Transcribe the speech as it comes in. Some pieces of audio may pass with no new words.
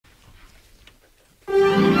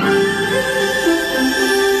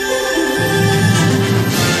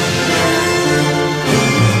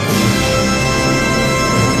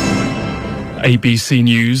ABC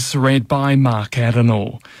News, read by Mark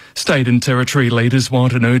Adenall. State and territory leaders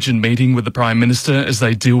want an urgent meeting with the Prime Minister as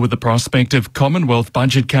they deal with the prospect of Commonwealth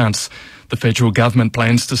budget cuts. The federal government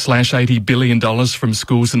plans to slash $80 billion from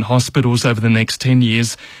schools and hospitals over the next 10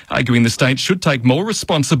 years, arguing the state should take more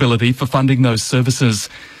responsibility for funding those services.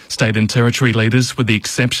 State and territory leaders, with the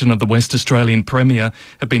exception of the West Australian Premier,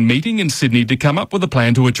 have been meeting in Sydney to come up with a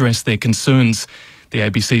plan to address their concerns. The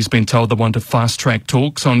ABC's been told they want to fast-track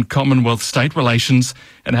talks on Commonwealth-state relations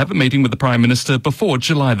and have a meeting with the Prime Minister before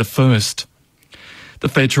July the 1st. The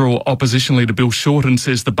federal opposition leader Bill Shorten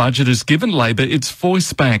says the budget has given Labor its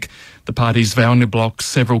voice back. The party's vowing to block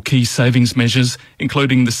several key savings measures,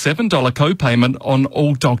 including the $7 co-payment on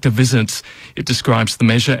all doctor visits. It describes the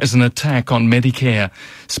measure as an attack on Medicare.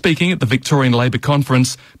 Speaking at the Victorian Labor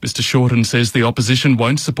Conference, Mr Shorten says the opposition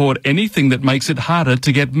won't support anything that makes it harder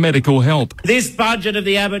to get medical help. This budget of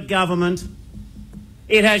the Abbott government,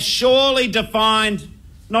 it has surely defined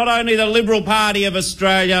not only the Liberal Party of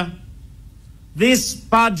Australia. This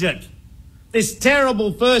budget, this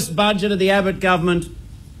terrible first budget of the Abbott government,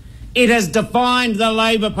 it has defined the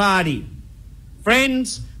Labor Party.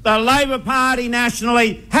 Friends, the Labor Party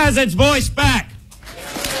nationally has its voice back.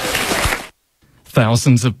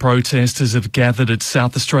 Thousands of protesters have gathered at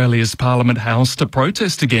South Australia's Parliament House to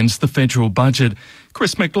protest against the federal budget.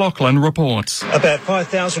 Chris McLaughlin reports. About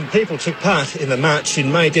 5,000 people took part in the March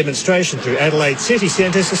in May demonstration through Adelaide city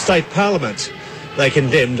centre to State Parliament. They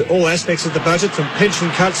condemned all aspects of the budget, from pension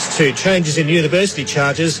cuts to changes in university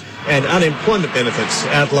charges and unemployment benefits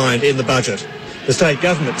outlined in the budget. The state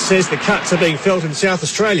government says the cuts are being felt in South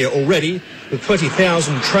Australia already, with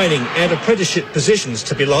 20,000 training and apprenticeship positions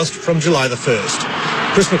to be lost from July the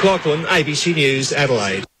 1st. Chris McLaughlin, ABC News,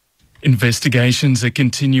 Adelaide. Investigations are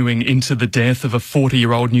continuing into the death of a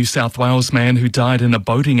 40-year-old New South Wales man who died in a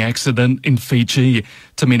boating accident in Fiji.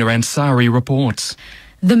 Tamina Ansari reports.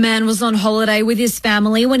 The man was on holiday with his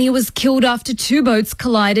family when he was killed after two boats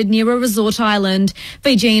collided near a resort island.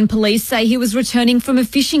 Fijian police say he was returning from a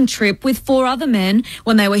fishing trip with four other men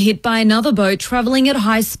when they were hit by another boat travelling at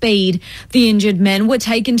high speed. The injured men were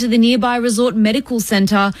taken to the nearby resort medical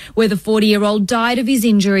centre, where the 40-year-old died of his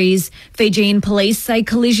injuries. Fijian police say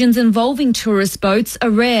collisions involving tourist boats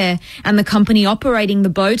are rare, and the company operating the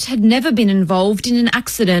boat had never been involved in an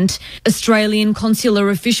accident. Australian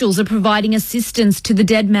consular officials are providing assistance to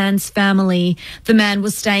the dead man's family. The man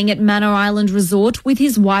was staying at Manor Island Resort with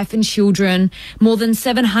his wife and children. More than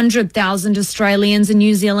 700,000 Australians and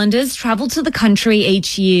New Zealanders travel to the country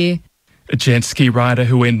each year. A jet ski rider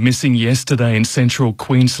who went missing yesterday in central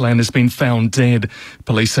Queensland has been found dead.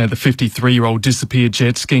 Police say the 53-year-old disappeared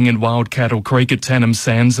jet skiing in Wild Cattle Creek at Tannum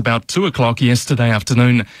Sands about 2 o'clock yesterday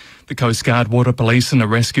afternoon. The Coast Guard, Water Police and a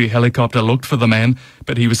rescue helicopter looked for the man,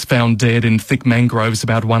 but he was found dead in thick mangroves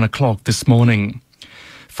about 1 o'clock this morning.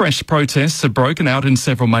 Fresh protests have broken out in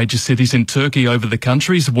several major cities in Turkey over the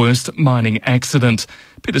country's worst mining accident.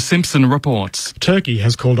 Peter Simpson reports. Turkey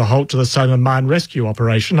has called a halt to the Soma mine rescue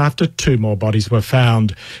operation after 2 more bodies were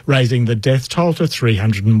found, raising the death toll to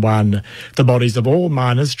 301. The bodies of all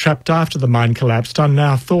miners trapped after the mine collapsed are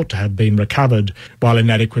now thought to have been recovered. While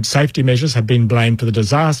inadequate safety measures have been blamed for the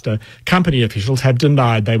disaster, company officials have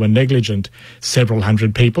denied they were negligent. Several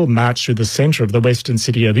hundred people marched through the centre of the western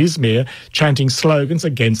city of Izmir, chanting slogans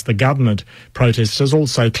against the government. Protesters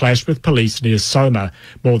also clashed with police near Soma.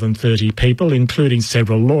 More than 30 people, including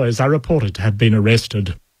several lawyers, are reported to have been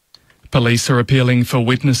arrested. Police are appealing for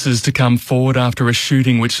witnesses to come forward after a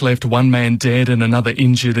shooting which left one man dead and another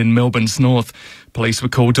injured in Melbourne's north. Police were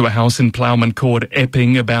called to a house in Plowman Court,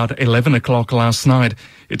 Epping, about 11 o'clock last night.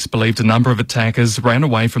 It's believed a number of attackers ran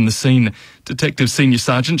away from the scene. Detective Senior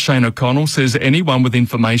Sergeant Shane O'Connell says anyone with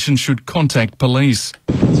information should contact police.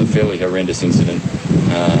 It's a fairly horrendous incident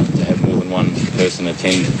to have more than one person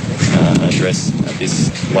attend an address at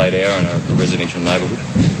this late hour in a residential neighbourhood.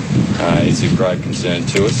 It's of great concern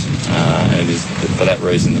to us, and it is for that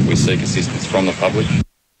reason that we seek assistance from the public.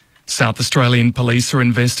 South Australian police are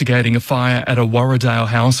investigating a fire at a Warradale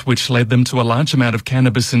house which led them to a large amount of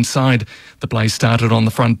cannabis inside. The blaze started on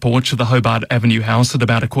the front porch of the Hobart Avenue house at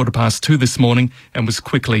about 2:15 this morning and was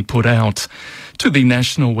quickly put out. To the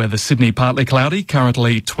national weather, Sydney partly cloudy,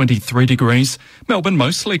 currently 23 degrees. Melbourne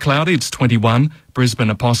mostly cloudy, it's 21. Brisbane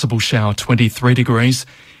a possible shower, 23 degrees.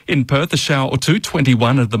 In Perth, a shower or two,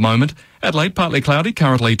 21 at the moment. Adelaide, partly cloudy,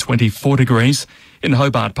 currently 24 degrees. In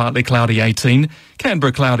Hobart, partly cloudy, 18.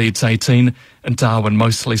 Canberra, cloudy, it's 18. And Darwin,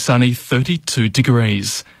 mostly sunny, 32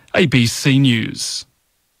 degrees. ABC News.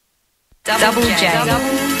 Double J.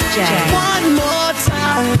 One more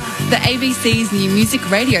time. The ABC's new music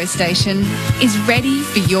radio station is ready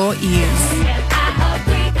for your ears.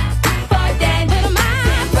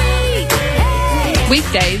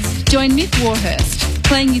 Weekdays, join Mick Warhurst,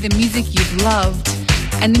 playing you the music you've loved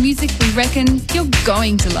and the music we reckon you're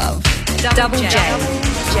going to love. Double J.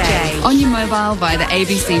 On your mobile via the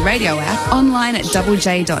ABC radio app, online at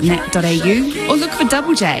doublej.net.au, or look for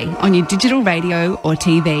Double J on your digital radio or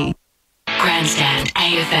TV. Grandstand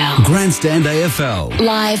AFL. Grandstand AFL.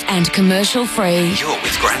 Live and commercial free. You're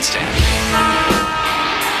with Grandstand.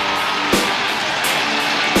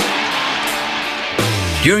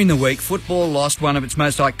 During the week, football lost one of its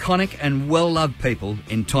most iconic and well-loved people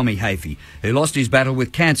in Tommy Hafey, who lost his battle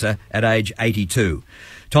with cancer at age 82.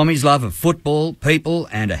 Tommy's love of football, people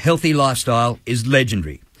and a healthy lifestyle is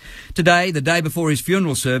legendary. Today, the day before his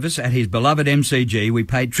funeral service at his beloved MCG, we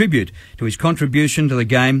paid tribute to his contribution to the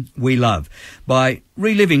game we love by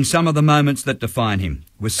reliving some of the moments that define him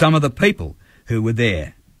with some of the people who were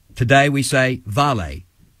there. Today we say Vale,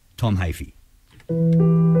 Tom Hafey.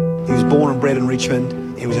 He was born and bred in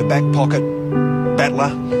Richmond. He was a back pocket battler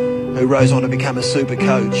who rose on to become a super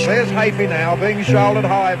coach. There's Hafey now being shouldered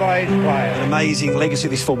high by his players. An amazing legacy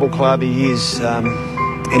of this football club. He is,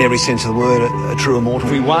 in every sense of the word, a true immortal.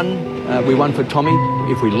 If we won for Tommy.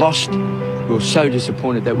 If we lost, we were so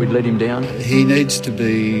disappointed that we'd let him down. He needs to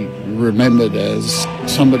be remembered as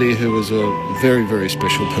somebody who was a very, very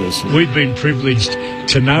special person. We've been privileged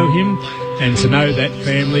to know him and to know that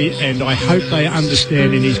family, and I hope they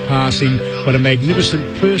understand in his passing what a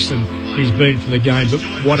magnificent person he's been for the game, but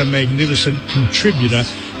what a magnificent contributor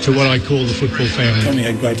to what I call the football family. Tommy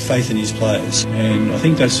had great faith in his players, and I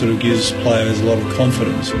think that sort of gives players a lot of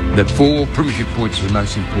confidence. The 4 premiership points is the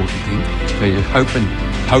most important thing. So you're hoping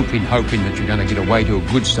that you're going to get away to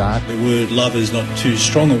a good start. The word love is not too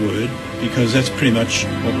strong a word, because that's pretty much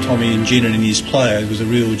what Tommy engendered in his players, was a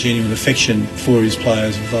real genuine affection for his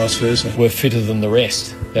players and vice versa. We're fitter than the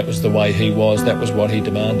rest. That was the way he was, that was what he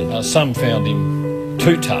demanded. Some found him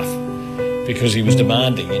too tough because he was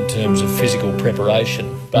demanding in terms of physical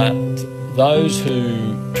preparation, but those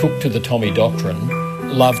who took to the Tommy doctrine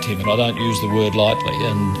loved him, and I don't use the word lightly,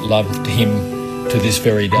 and loved him to this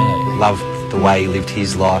very day. Loved the way he lived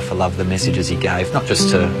his life. I love the messages he gave, not just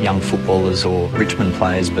to young footballers or Richmond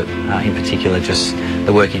players, but in particular just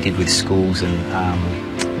the work he did with schools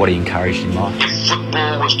and what he encouraged in life. If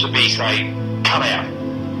football was to be, say, cut out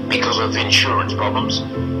because of insurance problems,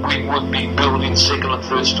 we would be building second and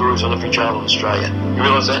third stories on every child in Australia. You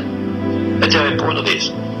realise that? That's how important it is.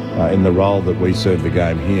 In the role that we serve the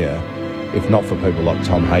game here, if not for people like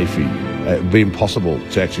Tom Hafey, it would be impossible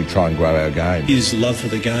to actually try and grow our game. His love for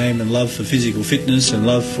the game and love for physical fitness and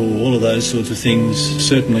love for all of those sorts of things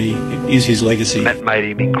certainly is his legacy. That made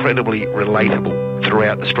him incredibly relatable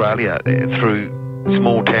throughout Australia, through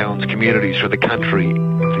small towns, communities, through the country,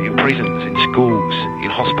 in prisons, in schools,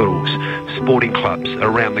 in hospitals, sporting clubs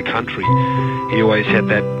around the country. He always had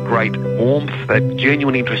that great warmth, that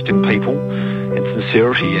genuine interest in people and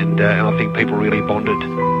sincerity, and I think people really bonded.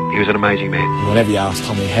 He was an amazing man. Whenever you ask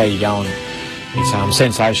Tommy, how you going, it's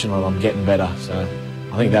sensational, I'm getting better. So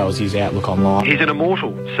I think that was his outlook on life. He's an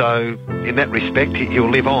immortal, so in that respect he'll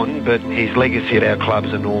live on, but his legacy at our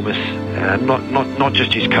club's enormous. Not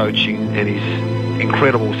just his coaching and his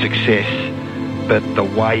incredible success, but the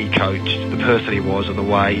way he coached, the person he was, and the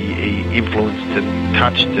way he influenced and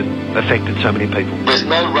touched and affected so many people. There's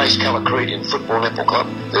no race, colour, creed in football netball club.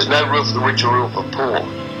 There's no rule for the rich or rule for the poor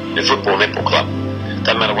in football netball club.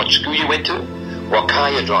 Doesn't matter what school you went to, what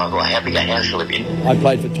car you drive, or how big a house you live in. I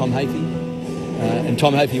played for Tom Hafey, and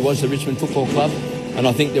Tom Hafey was the Richmond Football Club, and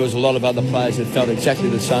I think there was a lot of other players that felt exactly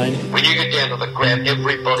the same. When you get down to the ground,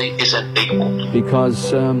 everybody isn't equal. Because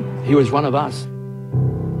he was one of us.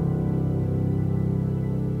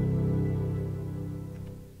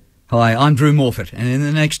 Hi, I'm Drew Morfitt, and in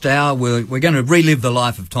the next hour we're going to relive the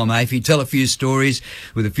life of Tom Hafey, tell a few stories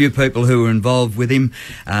with a few people who were involved with him.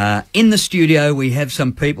 In the studio we have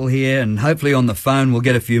some people here, and hopefully on the phone we'll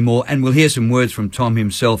get a few more, and we'll hear some words from Tom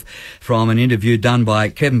himself from an interview done by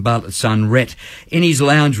Kevin Bartlett's son Rhett in his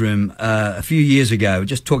lounge room a few years ago,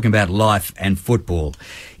 just talking about life and football.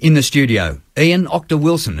 In the studio, Ian Octa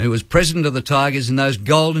Wilson, who was president of the Tigers in those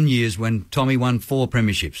golden years when Tommy won 4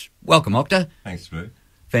 premierships. Welcome, Octa. Thanks, Drew.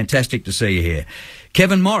 Fantastic to see you here.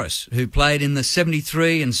 Kevin Morris, who played in the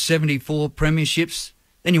 73 and 74 premierships.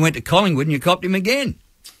 Then you went to Collingwood and you copped him again.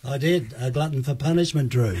 I did. A glutton for punishment,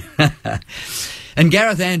 Drew. And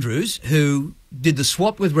Gareth Andrews, who did the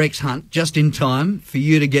swap with Rex Hunt just in time for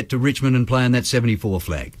you to get to Richmond and play on that 74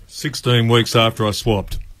 flag. 16 weeks after I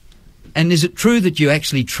swapped. And is it true that you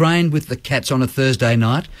actually trained with the Cats on a Thursday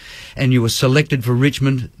night and you were selected for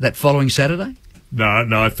Richmond that following Saturday? No,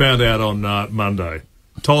 I found out on Monday.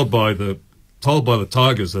 Told by the told by the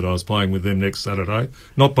Tigers that I was playing with them next Saturday,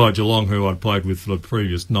 not by Geelong, who I'd played with for the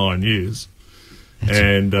previous 9 years.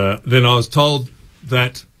 And then I was told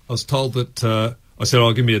that I said,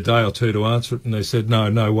 "Oh, give me a day or two to answer it," and they said,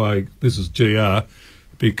 "No way, this is GR."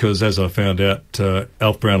 Because as I found out,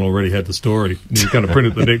 Alf Brown already had the story. He was going to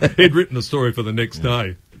print it he'd written the story for the next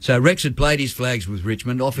day. So Rex had played his flags with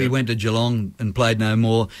Richmond. Off he went to Geelong and played no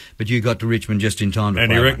more. But you got to Richmond just in time to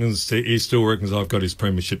and play. And he still reckons I've got his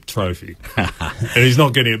premiership trophy, and he's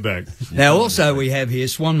not getting it back. Now also we have here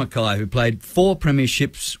Swan Mackay, who played 4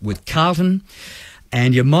 premierships with Carlton.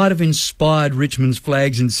 And you might have inspired Richmond's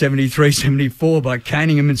flags in 73, 74 by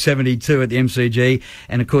caning them in 72 at the MCG.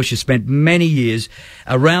 And, of course, you spent many years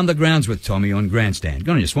around the grounds with Tommy on Grandstand.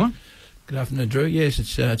 Go on, you Swan. Good afternoon, Drew. Yes,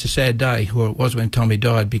 it's a sad day, or it was when Tommy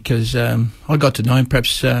died, because I got to know him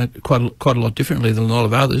perhaps quite a lot differently than a lot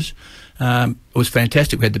of others. It was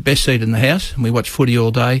fantastic. We had the best seat in the house, and we watched footy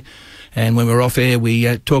all day. And when we were off air,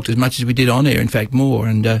 we talked as much as we did on air, in fact, more.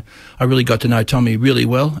 And I really got to know Tommy really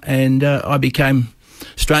well. And I became,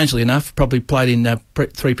 strangely enough, probably played in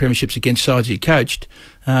 3 premierships against sides he coached.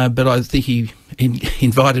 But I think he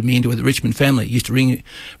invited me into the Richmond family. He used to ring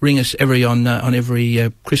us on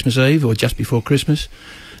every Christmas Eve or just before Christmas.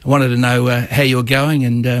 I wanted to know how you were going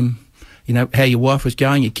and how your wife was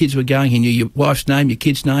going, your kids were going. He knew your wife's name, your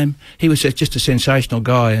kid's name. He was just a sensational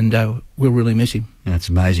guy, and we'll really miss him. That's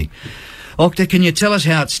amazing. Octa, can you tell us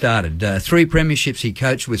how it started? 3 premierships he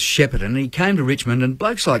coached with Shepparton, and he came to Richmond, and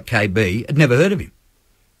blokes like KB had never heard of him.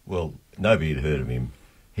 Well, nobody had heard of him.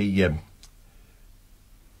 He,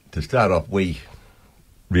 to start off, we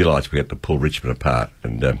realised we had to pull Richmond apart,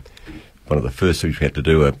 and one of the first things we had to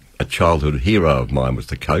do, a childhood hero of mine was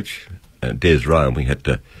the coach, Des Rowe, and we had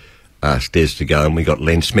to ask Des to go, and we got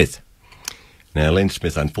Len Smith. Now, Len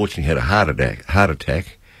Smith unfortunately had a heart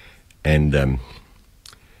attack and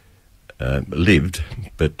lived,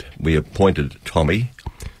 but we appointed Tommy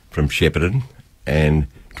from Shepparton, and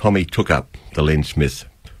Tommy took up the Len Smith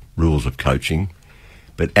rules of coaching,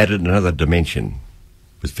 but added another dimension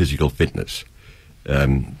with physical fitness.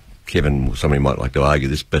 Kevin, somebody might like to argue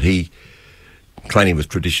this, but training was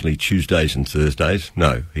traditionally Tuesdays and Thursdays.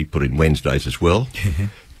 No, he put in Wednesdays as well.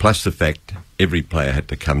 Plus the fact every player had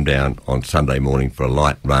to come down on Sunday morning for a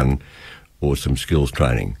light run or some skills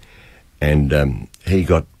training. And he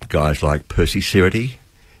got guys like Percy Cerity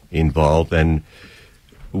involved, and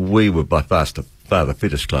we were by far the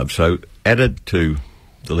fittest club. So added to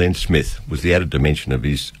the Len Smith was the added dimension of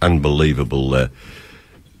his unbelievable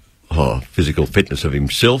physical fitness of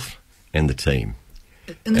himself and the team.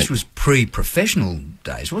 And this was pre-professional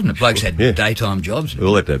days, wasn't it? Blokes had daytime jobs. We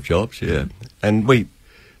all had to have jobs, yeah. And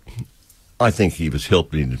I think he was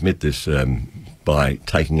helped, he'd admit this, by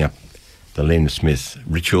taking up the Len Smith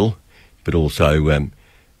ritual, but also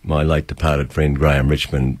my late departed friend Graham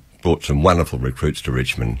Richmond brought some wonderful recruits to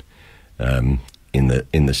Richmond in the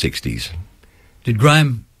 60s. Did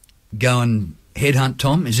Graham go and headhunt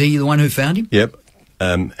Tom? Is he the one who found him? Yep.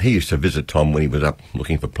 He used to visit Tom when he was up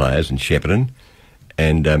looking for players in Shepparton.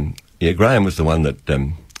 And, Graham was the one that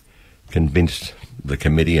convinced the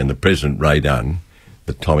committee and the president, Ray Dunn,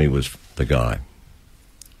 that Tommy was the guy.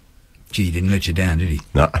 Gee, he didn't let you down, did he?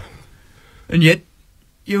 No. And yet,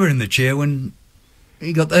 you were in the chair when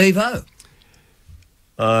he got the heave-ho.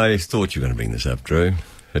 I thought you were going to bring this up, Drew.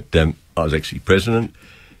 But I was actually president,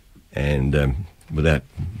 and without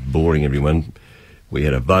boring everyone, we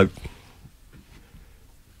had a vote.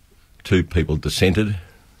 2 people dissented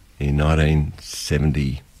in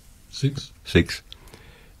 1976.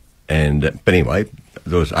 And but anyway,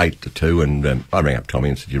 there was 8-2, and I rang up Tommy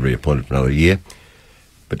and said, "You're reappointed for another year."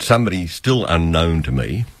 But somebody still unknown to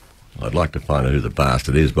me, I'd like to find out who the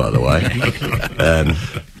bastard is, by the way,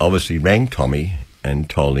 obviously rang Tommy and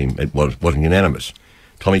told him it wasn't unanimous.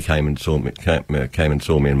 Tommy came and saw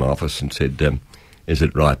me in my office and said, "Is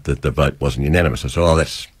it right that the vote wasn't unanimous?" I said, "Oh,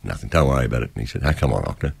 that's nothing. Don't worry about it." And he said, "Oh, come on,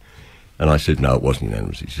 Octa." And I said, "No, it wasn't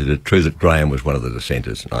unanimous." He said, "It's true that Graham was one of the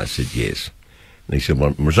dissenters?" And I said, "Yes." And he said,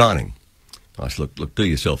 "Well, I'm resigning." I said, look, do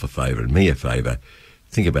yourself a favour and me a favour.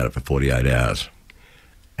 Think about it for 48 hours.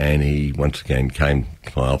 And he once again came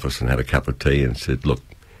to my office and had a cup of tea and said, "Look,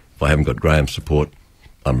 if I haven't got Graham's support,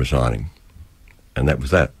 I'm resigning." And that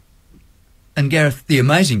was that. And Gareth, the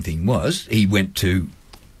amazing thing was he went to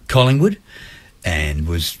Collingwood and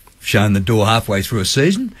was shown the door halfway through a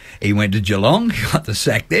season. He went to Geelong, got the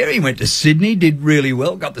sack there. He went to Sydney, did really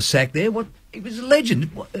well, got the sack there. He was a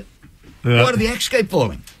legend. Why did the axe keep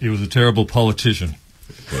falling? He was a terrible politician.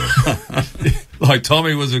 Like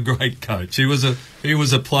Tommy was a great coach. He was a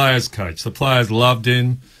players' coach. The players loved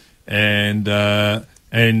him, and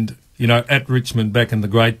at Richmond back in the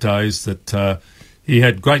great days that he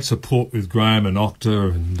had great support with Graham and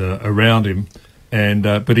Octa and around him, and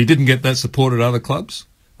but he didn't get that support at other clubs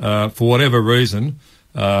for whatever reason.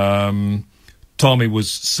 Tommy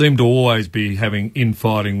seemed to always be having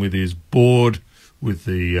infighting with his board, with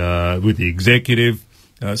the executive.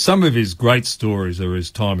 Some of his great stories are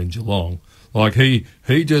his time in Geelong. Like he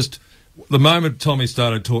just, the moment Tommy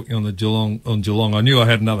started talking on Geelong, I knew I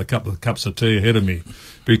had another couple of cups of tea ahead of me,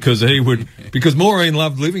 because because Maureen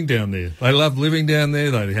loved living down there. They loved living down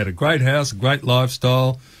there. They had a great house, a great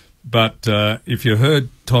lifestyle. But if you heard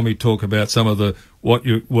Tommy talk about some of the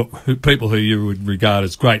people who you would regard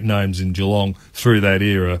as great names in Geelong through that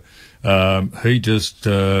era, he just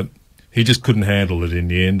couldn't handle it in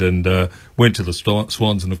the end, and went to the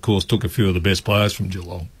Swans, and of course took a few of the best players from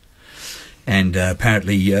Geelong. And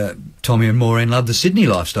apparently Tommy and Maureen loved the Sydney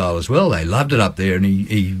lifestyle as well. They loved it up there,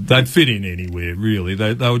 and they'd fit in anywhere, really.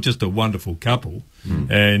 They were just a wonderful couple.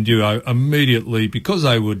 And immediately, because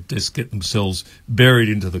they would just get themselves buried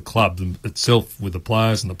into the club itself with the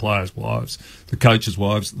players and the players' wives, the coaches'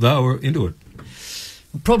 wives, they were into it.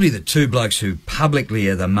 Probably the two blokes who publicly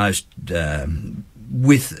are the most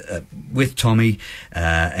with Tommy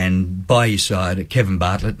and by his side are Kevin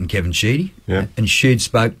Bartlett and Kevin Sheedy. Yeah. And Sheed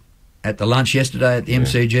spoke at the lunch yesterday at the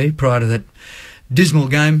MCG prior to that dismal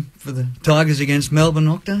game for the Tigers against Melbourne,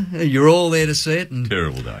 Octa. You're all there to see it. And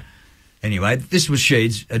terrible day. Anyway, this was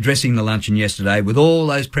Sheeds addressing the luncheon yesterday with all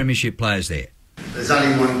those premiership players there. There's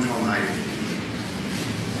only one Tom Hafey.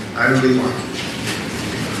 Only one.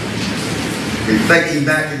 Reflecting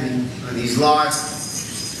back on his life,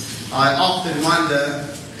 I often wonder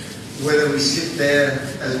whether we sit there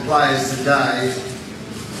as players today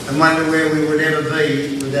and wonder where we would ever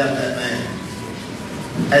be without that man,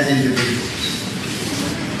 as individuals.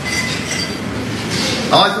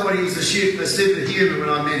 I thought he was a superhuman when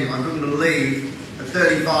I met him. I couldn't believe at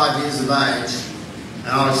 35 years of age, and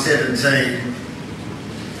I was 17,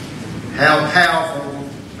 how powerful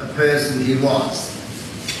a person he was.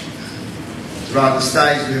 Right at the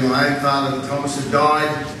stage where my own father, Thomas, had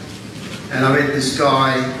died, and I met this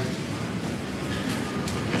guy,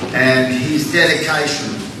 and his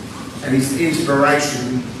dedication and his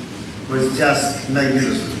inspiration was just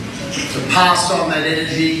magnificent. To pass on that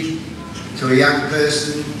energy to a young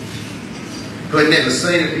person who had never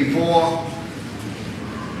seen it before,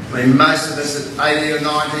 when most of us at 18 or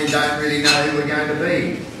 19 don't really know who we're going to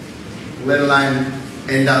be, let alone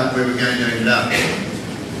end up where we're going to end up.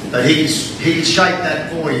 But he can shape that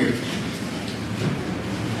for you.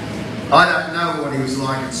 I don't know what he was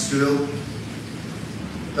like at school,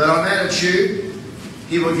 but on attitude,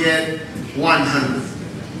 he would get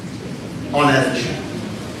 100 on attitude.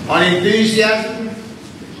 On enthusiasm,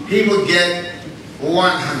 he would get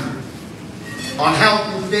 100. On health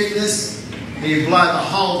and fitness, he'd blow the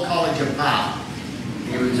whole college apart.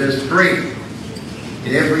 He was just brilliant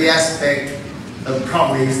in every aspect of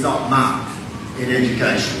probably is not marked in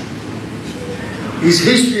education. His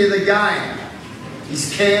history of the game, his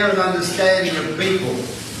care and understanding of people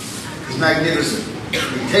is magnificent.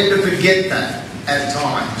 We tend to forget that at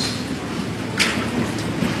times.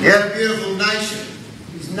 He had a beautiful nature.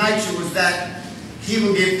 His nature was that he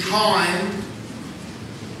will give time,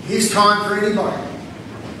 his time for anybody.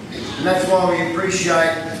 And that's why we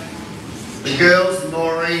appreciate the girls and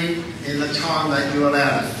Maureen in the time that you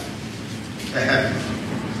allowed us to have him.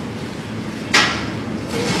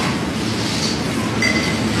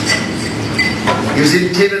 He was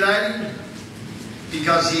intimidating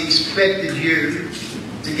because he expected you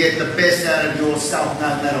to get the best out of yourself no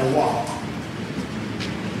matter what.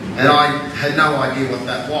 And I had no idea what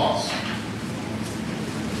that was.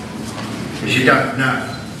 Because you don't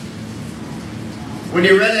know. When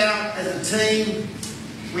you ran out as a team,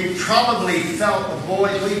 we probably felt, the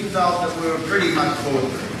boys, we felt that we were pretty much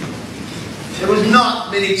bulletproof. There was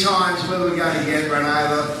not many times where we were going to get run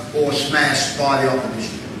over or smashed by the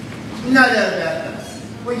opposition. No doubt about that.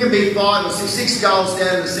 We could be 5 or 6 goals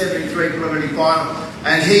down in the 73 preliminary final,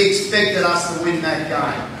 and he expected us to win that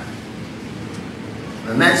game.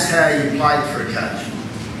 And that's how you played for a coach.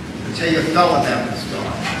 That's how you felt about this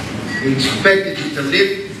guy. He expected you to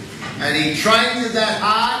lift, and he trained you that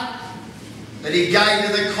hard that he gave you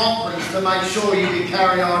the confidence to make sure you could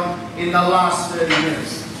carry on in the last 30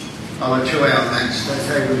 minutes of a 2-hour match. That's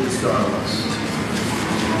how good this guy was.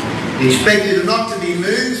 He expected you not to be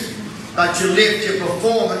moved, but you lift your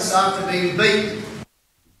performance after being beaten.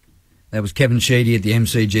 That was Kevin Sheedy at the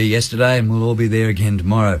MCG yesterday, and we'll all be there again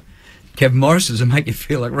tomorrow. Kevin Morris, does it make you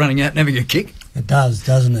feel like running out and having a kick? It does,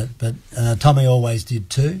 doesn't it? But Tommy always did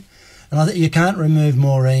too. And I think you can't remove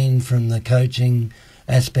Maureen from the coaching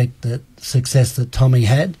aspect, that success that Tommy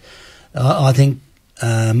had. I think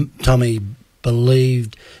Tommy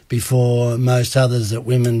believed before most others that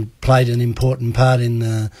women played an important part in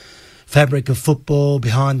the fabric of football,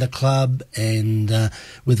 behind the club, and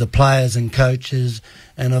with the players and coaches.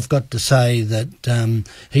 And I've got to say that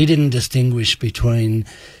he didn't distinguish between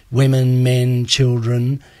women, men,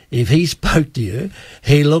 children. If he spoke to you,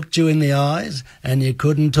 he looked you in the eyes, and you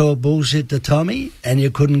couldn't talk bullshit to Tommy, and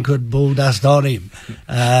you couldn't put bull dust on him.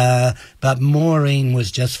 But Maureen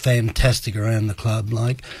was just fantastic around the club.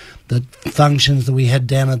 Like, the functions that we had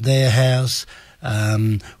down at their house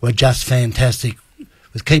were just fantastic,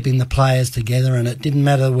 with keeping the players together, and it didn't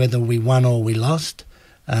matter whether we won or we lost.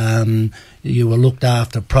 You were looked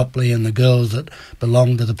after properly, and the girls that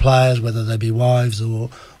belonged to the players, whether they be wives or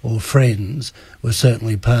friends, were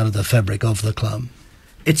certainly part of the fabric of the club.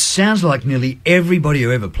 It sounds like nearly everybody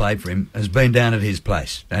who ever played for him has been down at his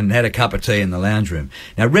place and had a cup of tea in the lounge room.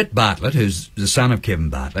 Now, Rhett Bartlett, who's the son of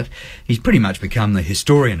Kevin Bartlett, he's pretty much become the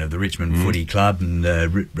historian of the Richmond Footy Club and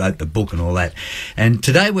wrote the book and all that. And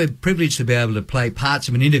today we're privileged to be able to play parts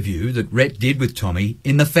of an interview that Rhett did with Tommy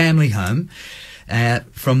in the family home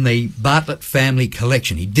from the Bartlett family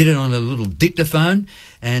collection. He did it on a little dictaphone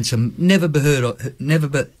and some never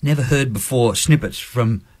heard before snippets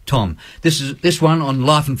from Tom. This one on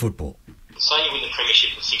life and football. Say you win the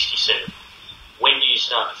premiership in 67. When do you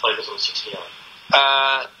start to focus on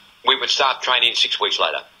 68? We would start training 6 weeks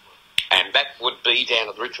later, and that would be down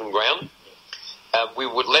at the Richmond ground. We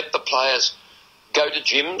would let the players go to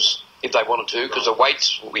gyms if they wanted to, because the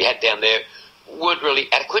weights we had down there weren't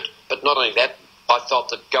really adequate. But not only that, I thought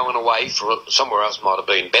that going away for somewhere else might have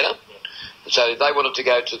been better. So they wanted to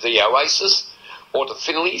go to the Oasis or to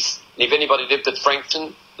Finley's. If anybody lived at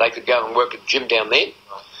Frankton, they could go and work at the gym down there.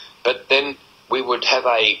 But then we would have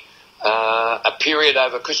a period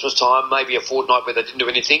over Christmas time, maybe a fortnight where they didn't do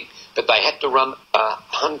anything, but they had to run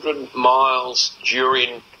 100 miles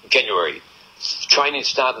during January. Training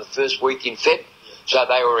started the first week in Feb, so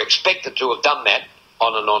they were expected to have done that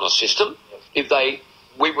on an honour system.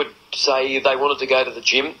 We would say if they wanted to go to the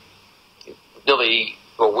gym,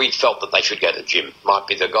 we felt that they should go to the gym. Might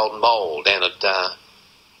be the Golden Bowl down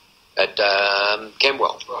at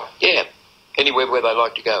Camwell. Right. Yeah, anywhere where they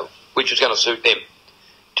like to go, which was going to suit them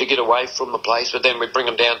to get away from the place. But then we bring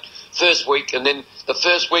them down first week, and then the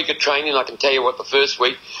first week of training, I can tell you what, the first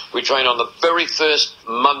week we train on the very first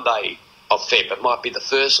Monday of Feb. It might be the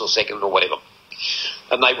first or second or whatever.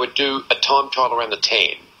 And they would do a time trial around the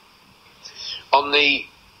 10. On the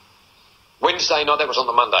Wednesday night, that was on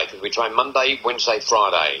the Monday, because we trained Monday, Wednesday,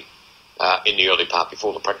 Friday in the early part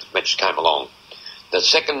before the practice matches came along. The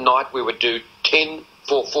second night we would do 10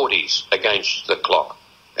 440s against the clock,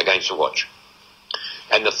 against the watch.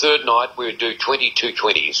 And the third night we would do 20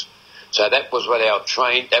 220s. So that was what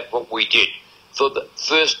that's what we did. For the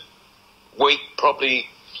first week, probably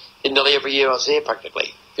nearly every year I was there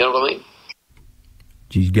practically. You know what I mean?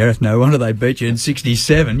 Geez, Gareth, no wonder they beat you in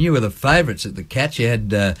 67. You were the favourites at the Cats. You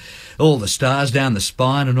had all the stars down the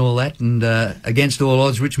spine and all that, and against all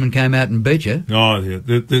odds, Richmond came out and beat you. Oh, yeah.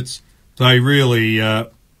 They really,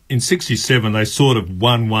 in 67, they sort of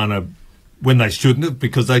won when they shouldn't have,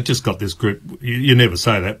 because they just got this grip. You never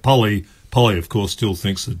say that. Polly, of course, still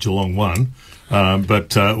thinks that Geelong won,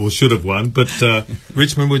 or should have won. But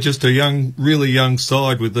Richmond were just a really young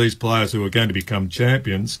side with these players who were going to become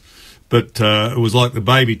champions. But it was like the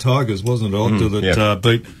baby Tigers, wasn't it, Octa, that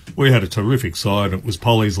beat. We had a terrific side. It was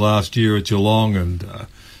Polly's last year at Geelong, and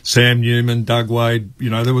Sam Newman, Doug Wade. You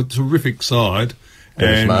know, they were a terrific side.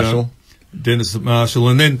 Dennis Marshall.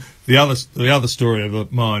 And then the other story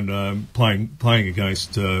of mine playing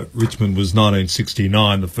against Richmond was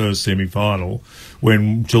 1969, the first semi-final,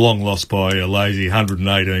 when Geelong lost by a lazy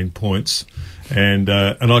 118 points. And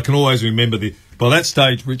I can always remember by that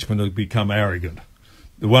stage Richmond had become arrogant.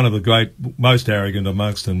 One of the most arrogant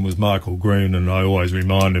amongst them was Michael Green, and I always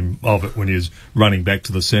remind him of it when he was running back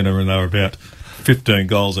to the centre and they were about 15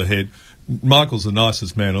 goals ahead. Michael's the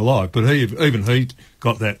nicest man alive, but even he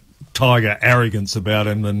got that tiger arrogance about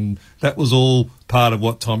him, and that was all part of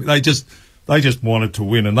what Tommy. They just wanted to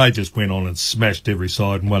win, and they just went on and smashed every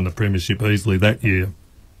side and won the premiership easily that year.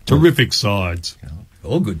 Terrific sides.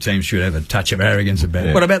 All good teams should have a touch of arrogance about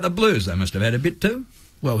it. What about the Blues? They must have had a bit too.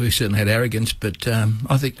 Well, we certainly had arrogance, but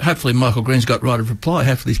I think hopefully Michael Green's got right of reply.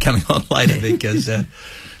 Hopefully he's coming on later because,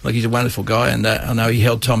 like, he's a wonderful guy, and I know he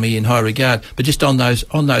held Tommy in high regard. But just on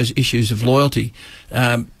those issues of loyalty,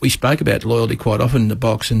 we spoke about loyalty quite often in the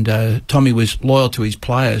box, and Tommy was loyal to his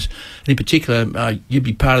players. And in particular, you'd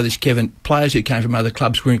be part of this, Kevin. Players who came from other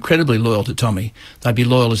clubs were incredibly loyal to Tommy. They'd be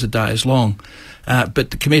loyal as the day is long.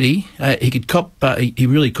 But the committee, he could cop. He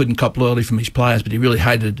really couldn't cop loyalty from his players, but he really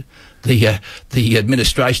hated the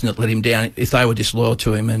administration that let him down if they were disloyal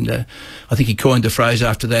to him. And I think he coined the phrase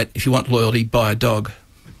after that: "If you want loyalty, buy a dog."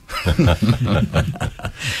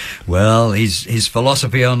 Well, his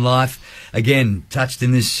philosophy on life, again, touched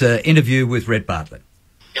in this interview with Rhett Bartlett.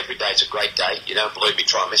 Every day's a great day. You don't believe me,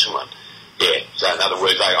 try missing one. Yeah, so in other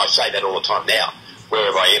words, I say that all the time now,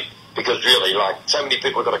 wherever I am, because really, like, so many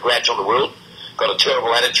people have got a grouch on the world, got a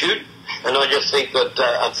terrible attitude, and I just think that,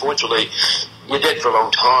 unfortunately, you're dead for a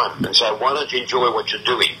long time, and so why don't you enjoy what you're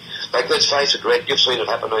doing? Like, let's face it, Red, you've seen it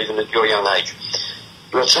happen even at your young age.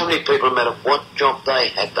 You've got so many people, no matter what job they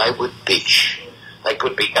had, they would bitch. They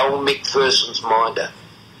could be Elle McPherson's minder,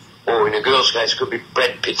 or in a girl's case, it could be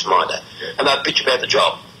Brad Pitt's minder, and they'd bitch about the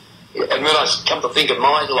job. And when I come to think of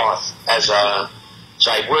my life as,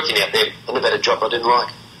 say, working out there, I never had a job I didn't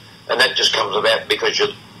like. And that just comes about because you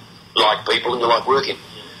like people and you like working.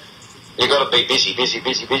 You've got to be busy,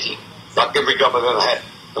 like every job I've ever had.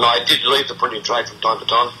 And I did leave the printing trade from time to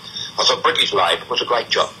time. I was a British Labour, it was a great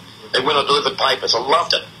job. And when I delivered papers, I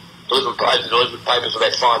loved it. Delivered papers for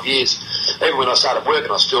about 5 years. Even when I started working,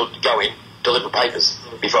 I still go in, deliver papers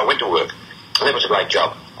before I went to work. And that was a great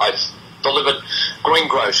job. I delivered green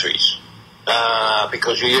groceries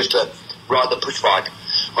because you used to ride the push bike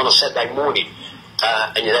on a Saturday morning,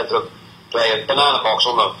 and you'd have the banana box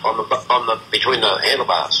on the between the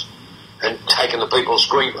handlebars and taking the people's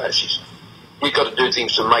green groceries. You've got to do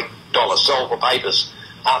things to make dollars, sell for papers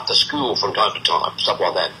after school from time to time, stuff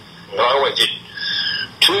like that. And I always did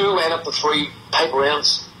 2 and up to 3 paper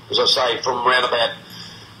rounds, as I say, from around about,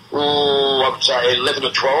 I would say 11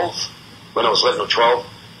 or 12, when I was 11 or 12,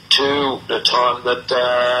 to the time that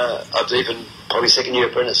I was even probably second year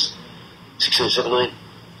apprentice, 16, 17.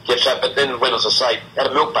 Yeah, so, but then when, as I say, at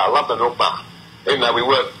a milk bar, loved the milk bar, even though we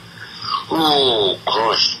worked, 12,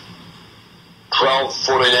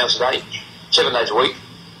 14 hours a day, 7 days a week.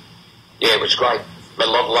 Yeah, it was great. Met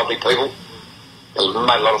a lot of lovely people. Made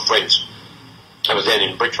a lot of friends. I was down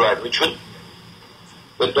in Bridge Road, Richmond.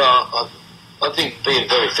 But I think being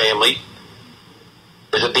very family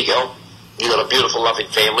is a big help. You've got a beautiful, loving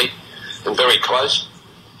family and very close.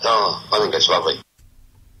 Oh, I think that's lovely.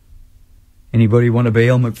 Anybody want to be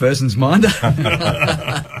Elle McPherson's minder?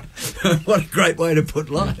 What a great way to put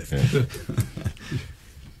life.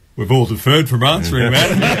 We've all deferred from answering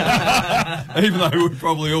that, even though we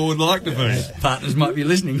probably all would like to be. Partners might be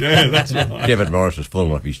listening. Yeah, that's right. Kevin Morris has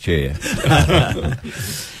fallen off his chair.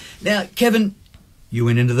 Now, Kevin, you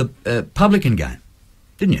went into the publican game,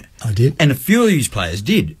 didn't you? I did. And a few of these players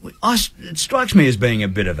did. It strikes me as being a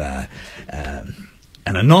bit of an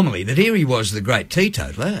anomaly that here he was, the great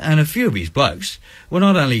teetotaler, and a few of his blokes were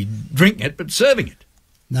not only drinking it, but serving it.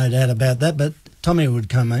 No doubt about that, but Tommy would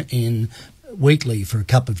come in weekly for a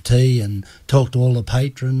cup of tea and talk to all the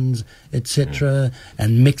patrons, etc.,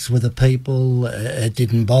 and mix with the people. It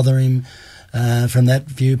didn't bother him from that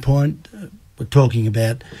viewpoint. We're talking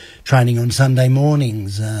about training on Sunday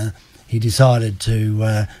mornings. He decided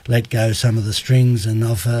to let go some of the strings and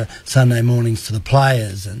offer Sunday mornings to the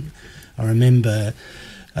players. And I remember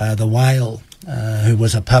the Whale, who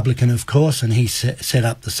was a publican, of course, and he set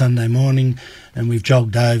up the Sunday morning, and we've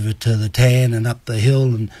jogged over to the Tan and up the hill,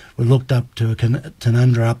 and we looked up to a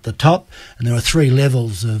Tanundra up the top, and there were 3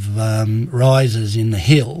 levels of rises in the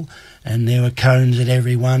hill, and there were cones at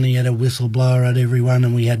every one. He had a whistleblower at every one,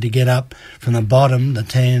 and we had to get up from the bottom, the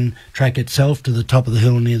Tan track itself, to the top of the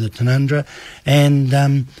hill near the Tanundra.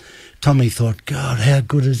 And Tommy thought, God, how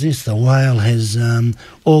good is this? The Whale has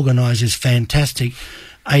organised this fantastic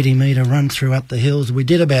 80-metre run through up the hills. We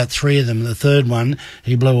did about 3 of them. The third one,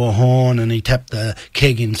 he blew a horn and he tapped the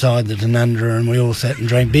keg inside the Tanundra, and we all sat and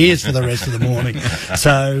drank beers for the rest of the morning.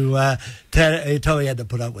 So Tommy had to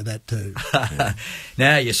put up with that too.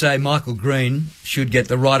 Now, you say Michael Green should get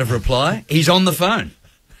the right of reply. He's on the phone.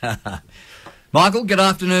 Michael, good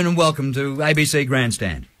afternoon and welcome to ABC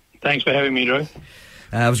Grandstand. Thanks for having me, Drew.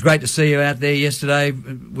 It was great to see you out there yesterday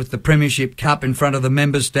with the Premiership Cup in front of the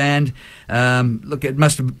members' stand. Look, it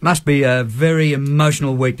must be a very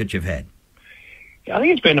emotional week that you've had. I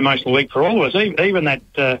think it's been an emotional week for all of us. Even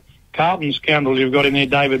that Carlton scoundrel you've got in there,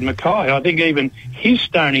 David Mackay, I think even his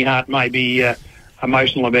stony heart may be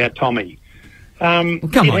emotional about Tommy. Well,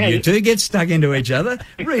 come on, you two, get stuck into each other.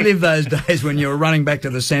 Relive those days when you were running back to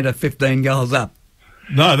the centre 15 goals up.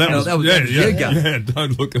 No, that was yeah,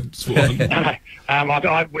 don't look at Swan.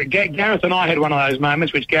 Gareth and I had one of those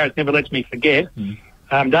moments, which Gareth never lets me forget.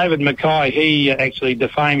 David Mackay, he actually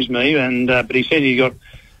defames me, and but he says he got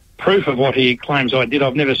proof of what he claims I did.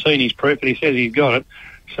 I've never seen his proof, but he says he's got it.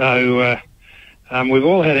 So we've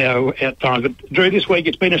all had our times. But Drew, this week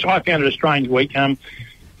I found it a strange week.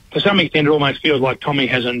 To some extent, it almost feels like Tommy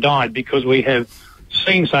hasn't died, because we have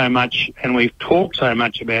seen so much and we've talked so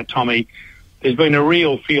much about Tommy. There's been a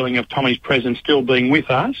real feeling of Tommy's presence still being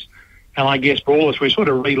with us, and I guess for all of us, we sort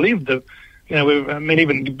of relived the.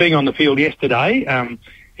 Even being on the field yesterday,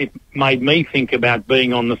 it made me think about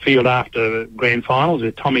being on the field after grand finals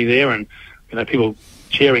with Tommy there, and people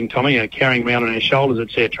cheering Tommy, carrying him around on their shoulders,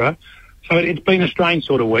 etc. So it's been a strange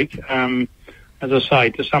sort of week. As I say,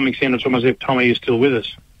 to some extent, it's almost as if Tommy is still with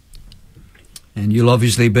us. And you'll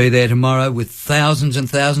obviously be there tomorrow with thousands and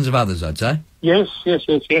thousands of others, I'd say. Yes.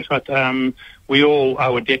 Right. We all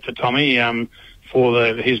owe a debt to Tommy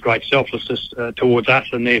for his great selflessness towards us,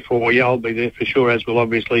 and therefore, I'll be there for sure, as will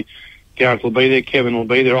obviously Gareth will be there, Kevin will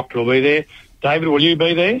be there, Octa will be there. David, will you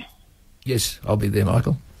be there? Yes, I'll be there,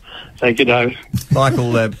 Michael. Thank you, David.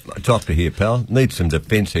 Michael, talk to here, pal. Need some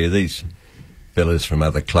defence here. These fellas from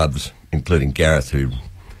other clubs, including Gareth, who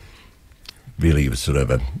really was sort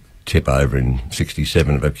of a tip over in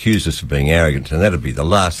 67, have accused us of being arrogant, and that'd be the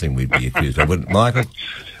last thing we'd be accused of, wouldn't it, Michael?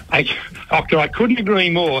 Octa, I couldn't agree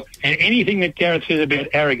more. And anything that Gareth says about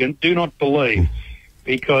arrogant, do not believe,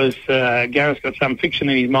 because Gareth's got some fiction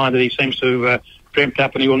in his mind that he seems to have dreamt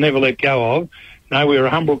up and he will never let go of. No, we're a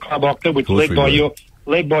humble club, Octa, which led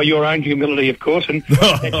by your own humility, of course, and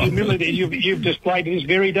that humility you've displayed this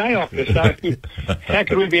very day, Octa. So how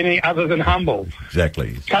could we be any other than humble?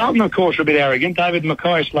 Exactly. Carlton, of course, are a bit arrogant. David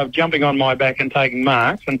Mackay loved jumping on my back and taking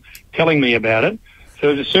marks and telling me about it.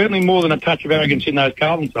 So there's certainly more than a touch of arrogance in those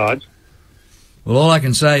Carlton sides. Well, all I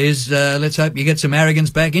can say is let's hope you get some arrogance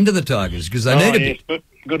back into the Tigers, because they need it. Yes,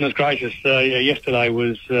 goodness gracious, yesterday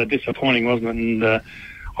was disappointing, wasn't it?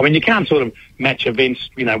 And you can't sort of match events,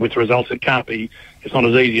 with results. It can't be. It's not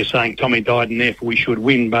as easy as saying Tommy died and therefore we should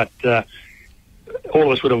win. But all of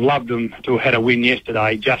us would have loved them to have had a win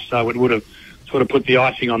yesterday, just so it would have sort of put the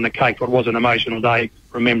icing on the cake. What was an emotional day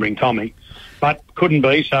remembering Tommy, but couldn't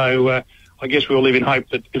be. So I guess we'll live in hope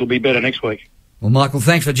that it'll be better next week. Well, Michael,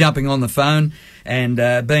 thanks for jumping on the phone and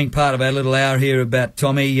being part of our little hour here about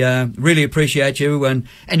Tommy. Really appreciate you, and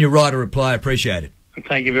your right to reply, appreciate it.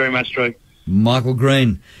 Thank you very much, Drew. Michael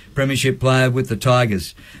Green, premiership player with the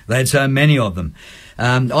Tigers. They had so many of them.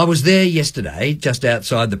 I was there yesterday, just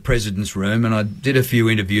outside the President's Room, and I did a few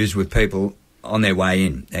interviews with people on their way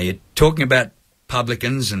in. Now, you're talking about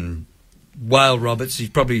publicans, and Whale Roberts, he's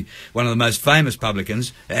probably one of the most famous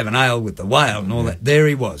publicans, have an ale with the whale and all that. There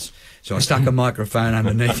he was. So I stuck a microphone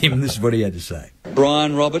underneath him, and this is what he had to say.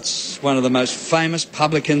 Brian Roberts, one of the most famous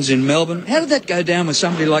publicans in Melbourne. How did that go down with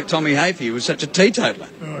somebody like Tommy Hafey, who was such a teetotaler?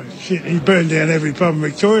 Oh, shit, he burned down every pub in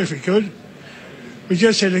Victoria if he could. We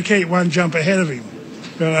just had to keep one jump ahead of him.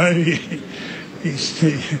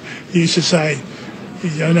 He used to say,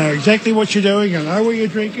 I know exactly what you're doing, I know what you're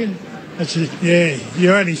drinking. I said, yeah,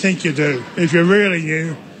 you only think you do, if you really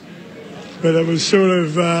knew. But it was sort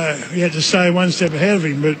of, you had to stay one step ahead of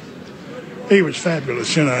him, but he was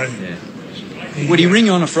fabulous, Yeah. Would he ring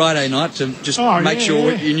on a Friday night to just make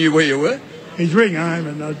sure you knew where you were? He'd ring home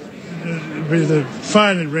and with the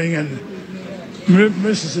phone would ring, and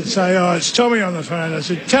Mrs. would say, oh, it's Tommy on the phone. I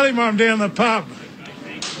said, tell him I'm down the pub.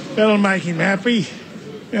 That'll make him happy.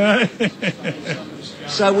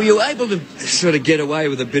 So were you able to sort of get away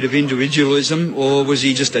with a bit of individualism, or was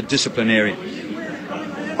he just a disciplinarian?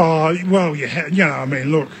 Oh, well,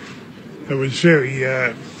 look, it was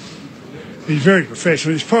very... he's very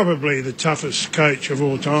professional. He's probably the toughest coach of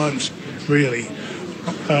all times, really.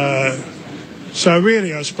 So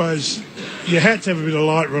really, I suppose you had to have a bit of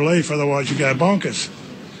light relief, otherwise you go bonkers.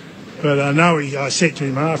 But I said to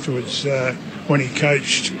him afterwards when he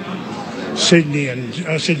coached Sydney, and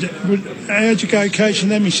I said, how'd you go coaching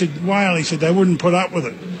them? He said, Whale. He said, they wouldn't put up with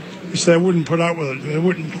it. He said, they wouldn't put up with it. They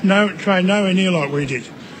wouldn't train nowhere near like we did.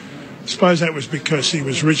 I suppose that was because he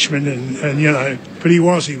was Richmond and but he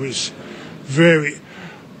was very...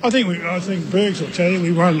 I think Bergs will tell you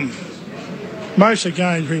we won most of the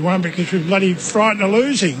games we won because we were bloody frightened of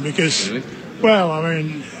losing because, well, I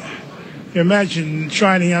mean, you imagine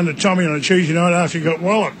training under Tommy on a Tuesday night after you got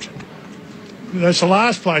walloped. That's the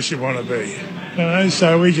last place you want to be.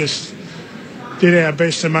 So we just did our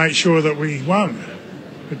best to make sure that we won.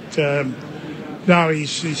 But, no,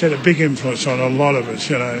 he's had a big influence on a lot of us,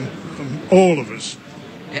 all of us.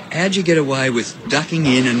 How'd you get away with ducking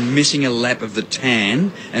in and missing a lap of the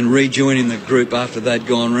tan and rejoining the group after they'd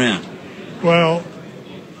gone round? Well,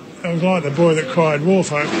 I was like the boy that cried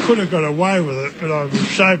wolf. I could have got away with it, but I was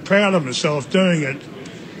so proud of myself doing it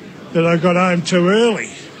that I got home too early.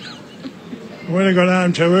 When I got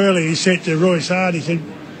home too early, he said to Royce Hart, he said,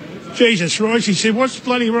 "Jesus, Royce," he said, "what's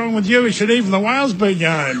bloody wrong with you?" He said, "Even the whales beat you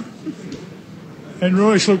home." And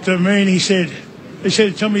Royce looked at me and he said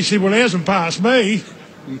to me, he said, "Well, it hasn't passed me."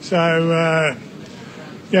 So,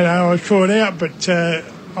 you know, I was caught out, but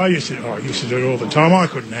I used to do it all the time. I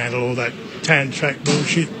couldn't handle all that tan track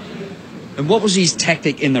bullshit. And what was his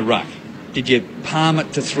tactic in the ruck? Did you palm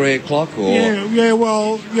it to 3 o'clock or...? Yeah,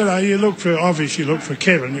 well, you know, you look for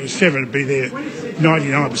Kevin, because Kevin would be there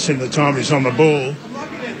 99% of the time he's on the ball,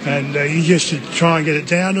 and you just try and get it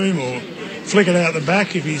down to him or flick it out the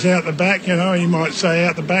back. If he's out the back, you know, he might say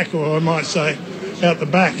out the back, or I might say out the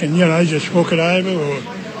back, and, you know, just hook it over.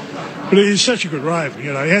 But he was such a good rover,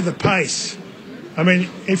 you know, he had the pace. I mean,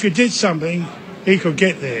 if you did something, he could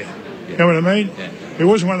get there. You know what I mean? Yeah. It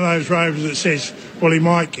wasn't one of those rovers that says, well, he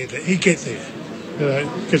might get there. He'd get there, you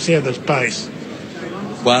know, because he had the pace.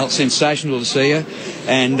 Well, sensational to see you.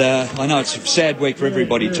 And I know it's a sad week for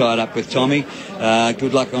everybody tied up with Tommy.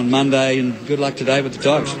 Good luck on Monday and good luck today with the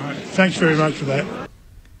Tigers. Thanks very much for that.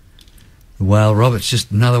 Well, Robert's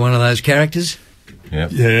just another one of those characters.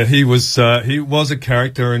 Yeah, he was a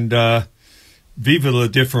character, and vive la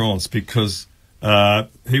différence, because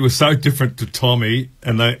he was so different to Tommy,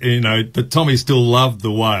 and but Tommy still loved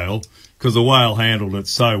the whale because the whale handled it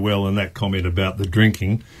so well in that comment about the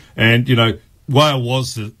drinking. And, you know, whale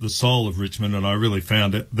was the soul of Richmond, and I really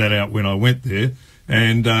found that out when I went there.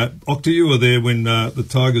 And, Octa, you were there when the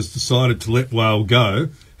Tigers decided to let whale go.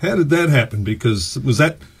 How did that happen? Because was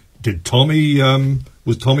Tommy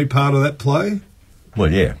part of that play? Well,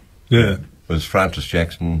 yeah. Yeah. It was Francis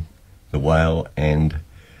Jackson, the whale, and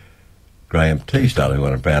Graham Teasdale, who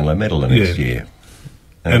won a Brownlow medal the next year.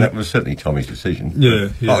 And that was certainly Tommy's decision.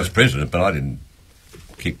 Yeah. I was president, but I didn't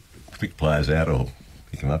kick players out or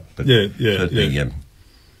pick them up. But certainly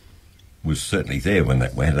was certainly there when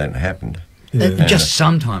that happened. Yeah. Just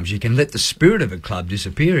sometimes you can let the spirit of a club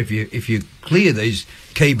disappear if you clear these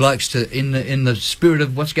key blokes in the spirit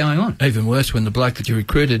of what's going on. Even worse when the bloke that you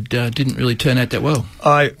recruited didn't really turn out that well.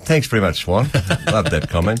 Thanks very much, Swan. Love that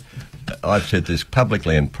comment. I've said this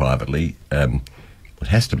publicly and privately. It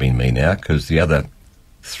has to be me now, because the other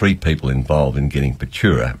 3 people involved in getting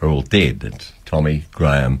Patura are all dead. It's Tommy,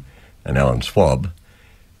 Graham and Alan Swab.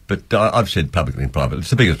 But I've said publicly and privately, it's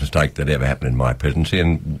the biggest mistake that ever happened in my presidency,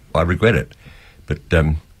 and I regret it. But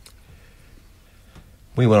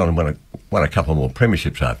we went on and won a couple more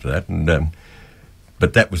premierships after that, and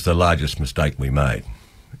but that was the largest mistake we made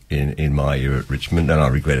in my year at Richmond, and I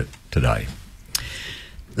regret it today.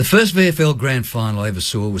 The first VFL Grand Final I ever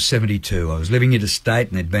saw was 72. I was living interstate,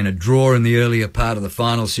 and there'd been a draw in the earlier part of the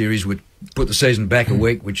final series, which put the season back a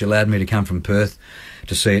week, which allowed me to come from Perth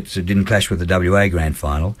to see it, so it didn't clash with the WA Grand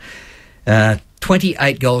Final.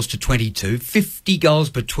 28 goals to 22, 50 goals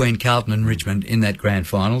between Carlton and Richmond in that Grand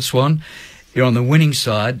Final. Swan, you're on the winning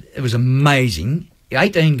side. It was amazing.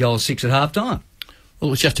 18 goals, 6 at half-time. Well,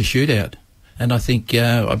 it was just a shootout. And I think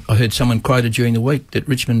I heard someone quoted during the week that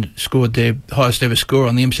Richmond scored their highest ever score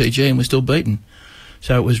on the MCG and was still beaten.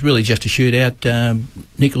 So it was really just a shootout.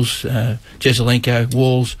 Nichols, Jesselenko,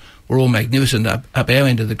 Walls were all magnificent up our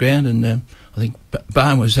end of the ground, and I think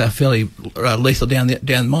Barn was fairly lethal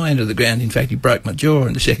down my end of the ground. In fact, he broke my jaw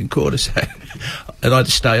in the second quarter, so and I had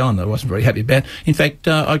to stay on. I wasn't very happy about it. In fact,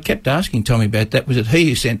 I kept asking Tommy about that. Was it he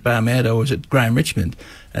who sent Barn out, or was it Graham Richmond?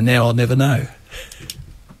 And now I'll never know.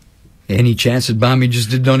 Any chance that Barmy just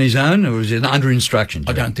did it on his own, or was it under instruction?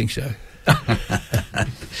 I don't think so.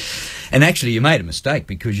 And actually, you made a mistake,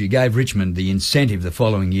 because you gave Richmond the incentive the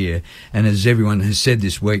following year. And as everyone has said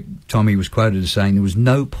this week, Tommy was quoted as saying there was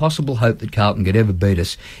no possible hope that Carlton could ever beat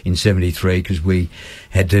us in 73 because we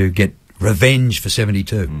had to get revenge for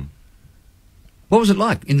 72. What was it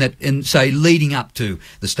like say, leading up to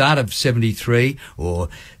the start of 73 or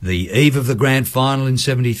the eve of the grand final in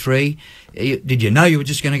 73? Did you know you were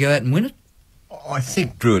just going to go out and win it? I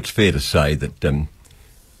think, Drew, it's fair to say that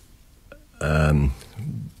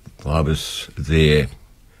I was there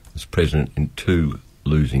as president in 2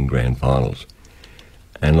 losing grand finals.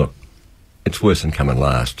 And look, it's worse than coming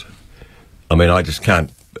last. I mean, I just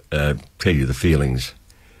can't tell you the feelings,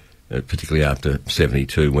 particularly after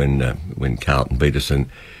 72 when Carlton beat us, and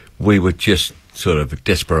we were just sort of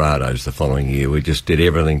desperados the following year. We just did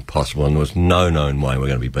everything possible, and there was no known way we were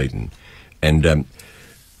going to be beaten. And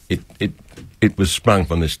it was sprung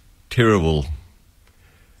from this terrible,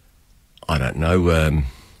 I don't know.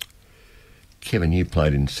 Kevin, you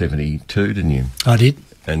played in 72, didn't you? I did.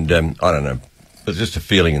 And I don't know. There's just a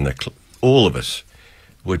feeling in all of us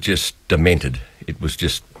were just demented. It was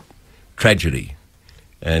just tragedy.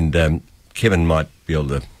 And Kevin might be able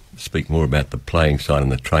to speak more about the playing side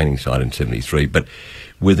and the training side in 73, but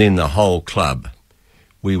within the whole club,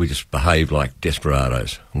 we were just behaved like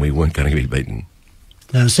desperados, and we weren't going to be beaten.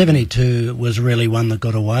 No, 72 was really one that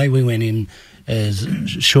got away. We went in as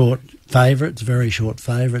short favourites, very short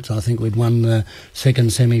favourites. I think we'd won the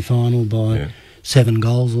second semi-final by 7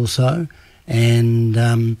 goals or so. And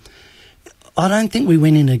I don't think we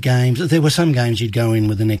went into games. There were some games you'd go in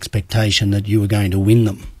with an expectation that you were going to win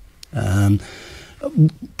them.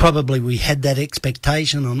 Probably we had that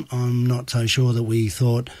expectation. I'm not so sure that we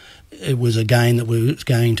thought it was a game that we was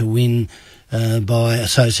going to win by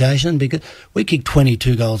association, because we kicked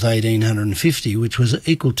 22 goals, 1,850, which was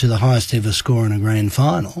equal to the highest ever score in a grand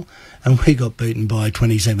final, and we got beaten by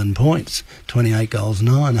 27 points, 28 goals,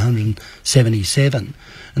 177,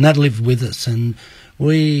 and that lived with us, and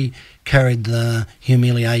we carried the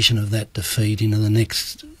humiliation of that defeat into the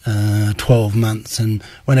next 12 months, and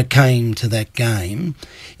when it came to that game,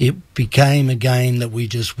 it became a game that we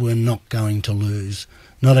just were not going to lose.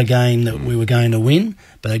 Not a game that we were going to win,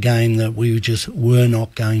 but a game that we just were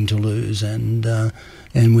not going to lose, and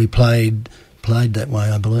we played that way,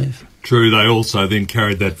 I believe. True, they also then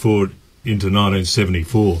carried that forward into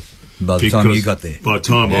 1974. By the time you got there. By the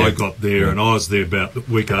time I got there, and I was there about the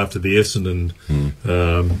week after the Essendon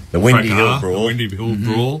the Windy Hill Brawl. Windy Hill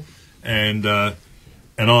Brawl, and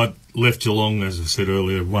I left Geelong, as I said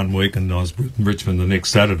earlier, 1 week, and I was in Richmond the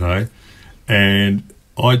next Saturday, and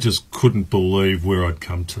I just couldn't believe where I'd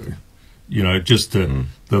come to. You know, just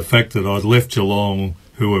the fact that I'd left Geelong,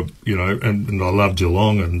 who were, you know, and I love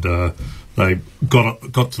Geelong, and they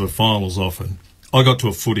got to the finals often. I got to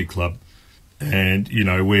a footy club, and, you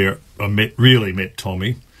know, where I really met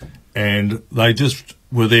Tommy, and they just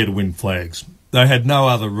were there to win flags. They had no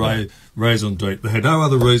other raison d'etre. They had no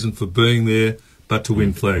other reason for being there but to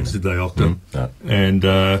win flags, did they, Octa?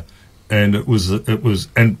 No. And it was,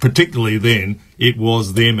 and particularly then, it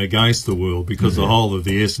was them against the world, because the whole of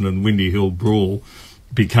the Essendon Windy Hill Brawl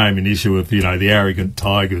became an issue of, you know, the arrogant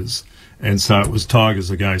Tigers, and so it was Tigers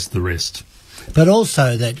against the rest. But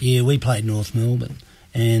also that year we played North Melbourne,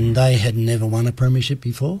 and they had never won a premiership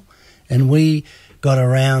before, and we got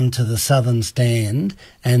around to the southern stand,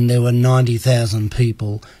 and there were 90,000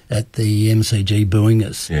 people at the MCG booing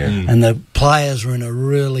us. Yeah. And the players were in a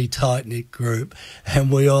really tight-knit group,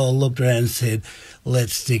 and we all looked around and said,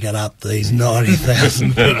 let's stick it up these 90,000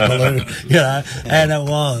 people who, you know, and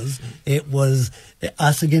it was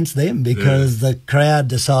us against them, because the crowd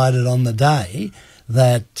decided on the day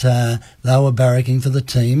that they were barracking for the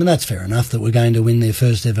team, and that's fair enough, that we're going to win their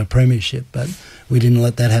first ever premiership, but we didn't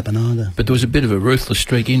let that happen either. But there was a bit of a ruthless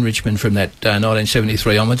streak in Richmond from that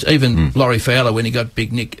 1973 onwards. Even Laurie Fowler, when he got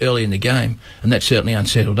Big Nick early in the game, and that certainly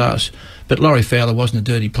unsettled us. But Laurie Fowler wasn't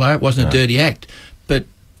a dirty player, it wasn't a dirty act. But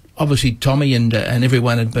obviously Tommy and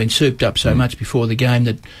everyone had been souped up so much before the game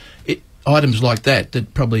that items like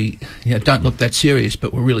that probably, you know, don't look that serious,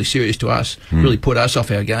 but were really serious to us, really put us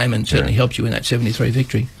off our game, and certainly helped you in that 73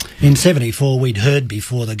 victory. In 74, we'd heard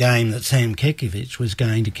before the game that Sam Kekovich was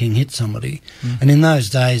going to king hit somebody, and in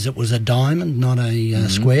those days it was a diamond, not a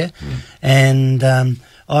square, and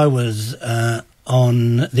I was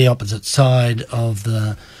on the opposite side of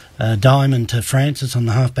the diamond to Francis on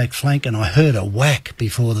the halfback flank, and I heard a whack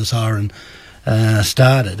before the siren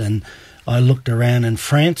started, and I looked around, and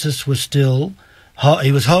Francis was still,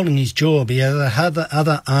 he was holding his jaw, but he had the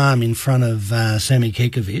other arm in front of Sammy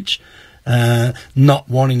Kekovich, not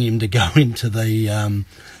wanting him to go into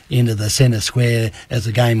the centre square as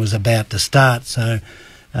the game was about to start. So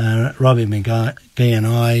Robbie McGee and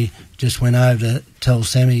I just went over to tell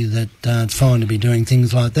Sammy that it's fine to be doing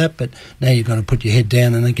things like that, but now you've got to put your head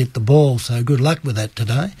down and get the ball, so good luck with that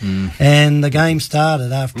today. And the game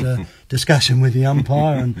started after discussion with the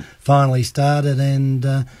umpire, and finally started, and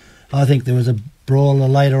I think there was a brawler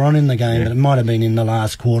later on in the game, but it might have been in the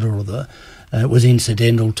last quarter, or it was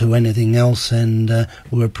incidental to anything else, and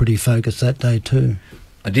we were pretty focused that day too.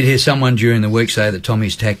 I did hear someone during the week say that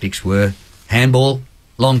Tommy's tactics were handball,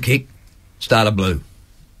 long kick, start a blue.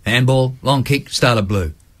 Handball, long kick, start a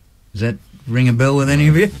blue. Does that ring a bell with any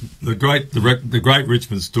of you? The great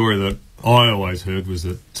Richmond story that I always heard was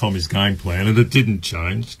that Tommy's game plan, and it didn't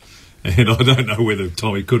change. And I don't know whether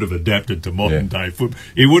Tommy could have adapted to modern day football.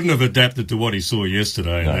 He wouldn't have adapted to what he saw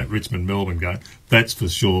yesterday in that Richmond-Melbourne game, that's for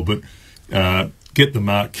sure. But get the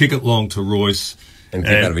mark, kick it long to Royce. And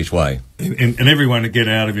get out of his way. And everyone to get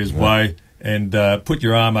out of his way. and put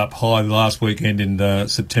your arm up high last weekend in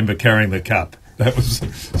September carrying the cup. That was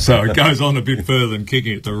so. It goes on a bit further than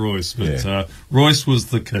kicking it to Royce, but Royce was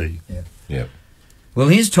the key. Yeah. Well,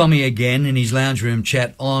 here's Tommy again in his lounge room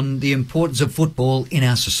chat on the importance of football in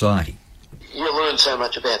our society. You learn so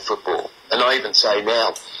much about football, and I even say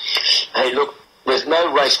now, hey, look, there's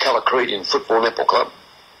no race, colour, creed in football netball club.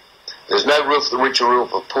 There's no rule for the rich or rule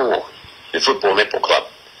for the poor in football netball club.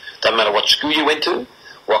 Doesn't matter what school you went to,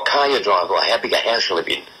 what car you drive, or how big a house you live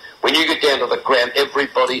in. When you get down to the ground,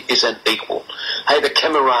 everybody is an equal. Hey, the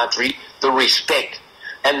camaraderie, the respect,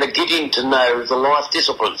 and the getting to know the life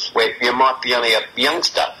disciplines, where you might be only a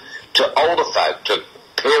youngster, to older folk, to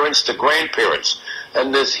parents, to grandparents,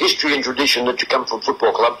 and there's history and tradition that you come from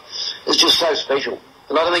football club. It's just so special,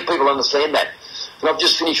 and I don't think people understand that. And I've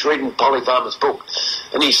just finished reading Polly Farmer's book,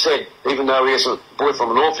 and he said, even though he has a boy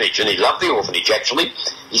from an orphanage, and he loved the orphanage actually,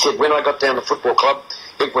 he said, when I got down to football club,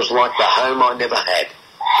 it was like the home I never had.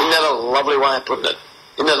 Isn't that a lovely way of putting it?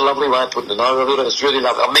 Isn't that a lovely way of putting it? I thought it was really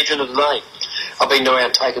lovely. I mentioned it today. I've been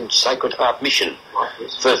around taking Sacred Heart Mission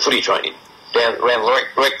for footy training down around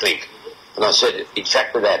Rectlink, and I said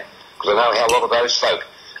exactly that, because I know how a lot of those folk,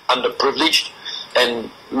 underprivileged and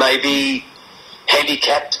maybe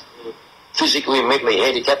handicapped, physically and mentally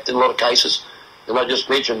handicapped in a lot of cases, and I just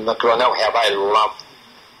mentioned, because I know how they love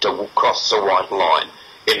to cross the white line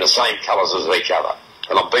in the same colours as each other.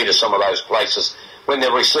 And I've been to some of those places when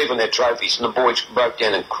they're receiving their trophies, and the boys broke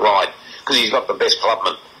down and cried because he's got the best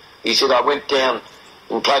clubman. He said, I went down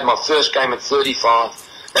and played my first game at 35,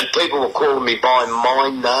 and people were calling me by my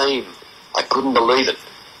name. I couldn't believe it.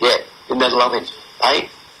 Yeah, isn't that loving? Eh?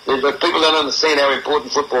 But people don't understand how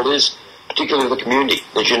important football is, particularly the community.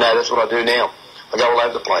 As you know, that's what I do now. I go all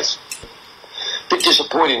over the place. A bit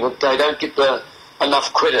disappointing that they don't get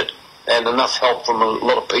enough credit and enough help from a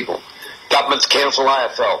lot of people. Governments, council,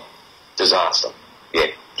 AFL, disaster. Yeah,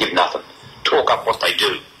 give nothing. Talk up what they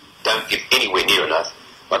do. Don't give anywhere near enough.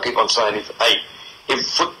 I keep on saying, if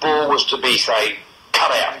football was to be, say,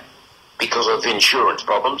 cut out because of insurance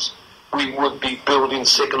problems, we would be building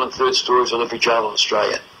second and third stories on every jail in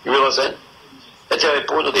Australia. You realise that? That's how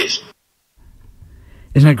important it is.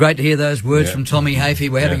 Isn't it great to hear those words from Tommy Hafey?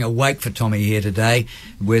 We're having a wake for Tommy here today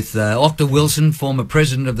with Octa Wilson, former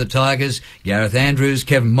president of the Tigers, Gareth Andrews,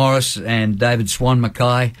 Kevin Morris and David Swan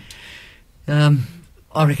Mackay.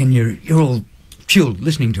 I reckon you're all chilled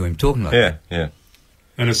listening to him talking like that. Yeah.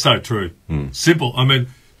 And it's so true. Simple. I mean,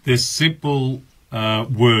 there's simple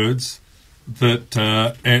words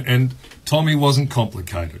that... and Tommy wasn't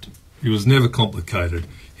complicated. He was never complicated.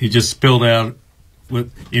 He just spelled out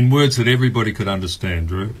in words that everybody could understand,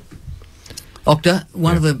 Drew. Octa,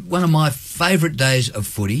 one of my favourite days of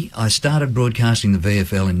footy, I started broadcasting the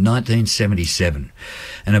VFL in 1977,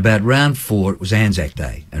 and about round 4 it was Anzac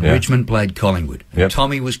Day, and Richmond played Collingwood. And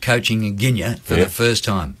Tommy was coaching in Guinea for the first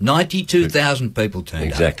time. 92,000 people turned up.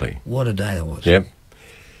 Exactly. What a day that was. Yep.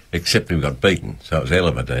 Except we got beaten, so it was a hell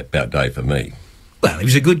of a day for me. Well, he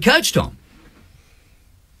was a good coach, Tom.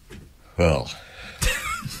 Well...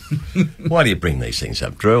 Why do you bring these things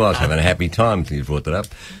up, Drew? I was having a happy time until you brought that up.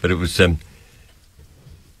 But it was...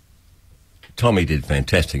 Tommy did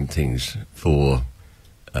fantastic things for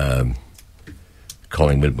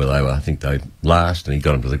Collingwood, where they were, I think they last, and he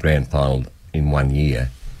got them to the grand final in 1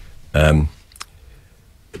 year. But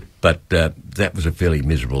that was a fairly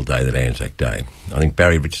miserable day, that Anzac Day. I think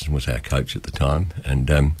Barry Richardson was our coach at the time. And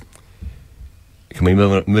can we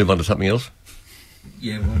move on to something else?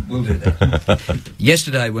 Yeah, we'll do that.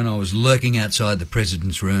 Yesterday, when I was lurking outside the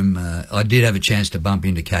President's room, I did have a chance to bump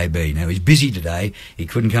into KB. Now, he's busy today. He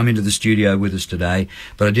couldn't come into the studio with us today,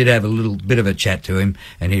 but I did have a little bit of a chat to him,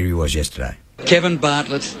 and here he was yesterday. Kevin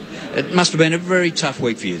Bartlett, it must have been a very tough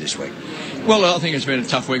week for you this week. Well, I think it's been a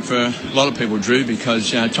tough week for a lot of people, Drew, because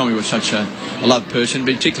Tommy was such a loved person,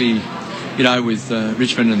 particularly, with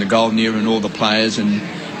Richmond and the Golden Era and all the players, and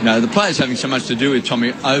the players having so much to do with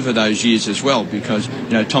Tommy over those years as well, because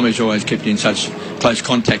Tommy's always kept in such close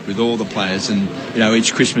contact with all the players, and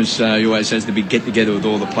each Christmas he always has the big get together with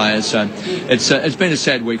all the players. So it's been a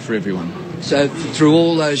sad week for everyone. So through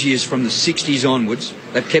all those years from the 60s onwards,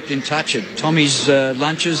 they've kept in touch at Tommy's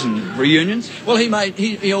lunches and reunions? Well,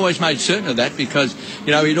 he always made certain of that, because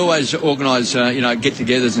he'd always organise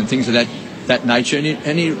get-togethers and things of that nature,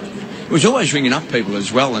 and he was always ringing up people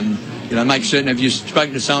as well, and make certain, have you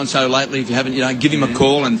spoken to so-and-so lately? If you haven't, give him a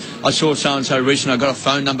call. And I saw so-and-so recently, I got a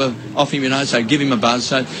phone number off him, so give him a buzz.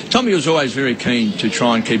 So Tommy was always very keen to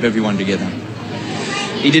try and keep everyone together.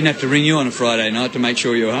 He didn't have to ring you on a Friday night to make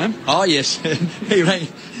sure you were home? Oh, yes. he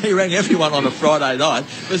he rang everyone on a Friday night,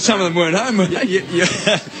 but some of them weren't home.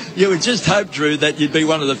 You would just hope, Drew, that you'd be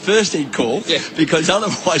one of the first he'd call, because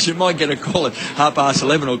otherwise you might get a call at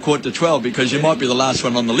 11:30 or 11:45 because you might be the last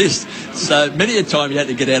one on the list. So many a time you had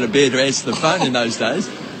to get out of bed to answer the phone in those days.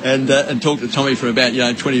 And talk to Tommy for about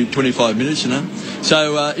 20, 25 minutes,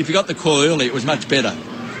 So if you got the call early, it was much better.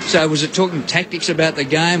 So was it talking tactics about the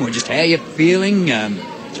game, or just how you're feeling?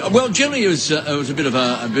 Well, generally it was a bit of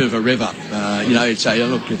a rev up. He'd say,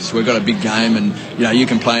 look, we've got a big game, and you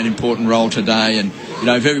can play an important role today, and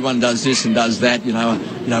if everyone does this and does that,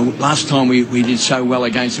 last time we did so well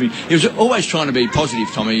against him. He was always trying to be positive,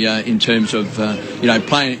 Tommy, in terms of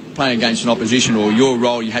playing against an opposition or your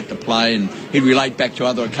role you had to play, and he'd relate back to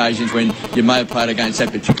other occasions when you may have played against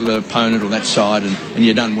that particular opponent or that side, and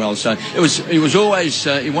you done well. So it was always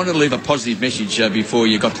he wanted to leave a positive message before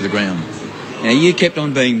you got to the ground. Now, you kept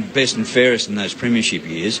on being best and fairest in those premiership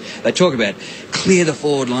years. They talk about clear the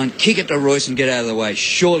forward line, kick it to Royce and get out of the way.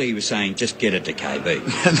 Surely he was saying, just get it to KB.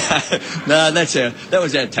 No, that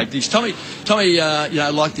was our tactics. Tommy,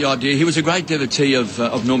 liked the idea. He was a great devotee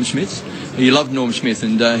of Norm Smith. He loved Norm Smith,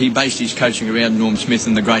 and he based his coaching around Norm Smith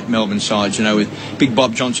and the great Melbourne sides, with big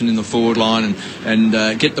Bob Johnson in the forward line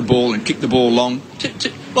and get the ball and kick the ball long.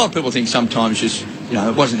 A lot of people think sometimes just,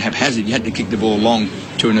 it wasn't haphazard. You had to kick the ball long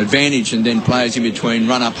to an advantage, and then players in between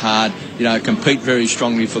run up hard, compete very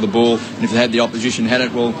strongly for the ball, and if they had the opposition had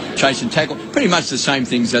it, well, chase and tackle. Pretty much the same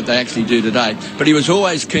things that they actually do today. But he was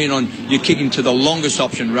always keen on you kicking to the longest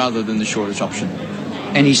option rather than the shortest option.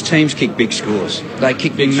 And his teams kick big scores. They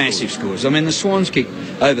kick massive scores. I mean, the Swans kicked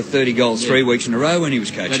over 30 goals 3 weeks in a row when he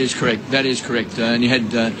was coaching. That is correct. And you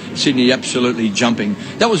had Sydney absolutely jumping.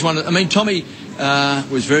 That was Tommy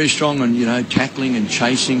was very strong on, tackling and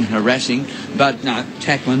chasing, harassing. But no,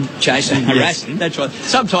 tackling, chasing, harassing. Yes, that's right.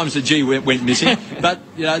 Sometimes the G went missing, but,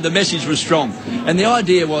 the message was strong. And the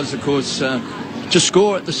idea was, of course, to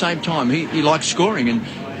score at the same time. He liked scoring, and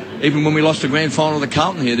even when we lost the grand final of the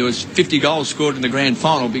Carlton here, there was 50 goals scored in the grand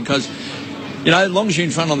final because, as long as you're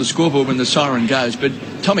in front on the scoreboard when the siren goes. But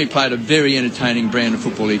Tommy played a very entertaining brand of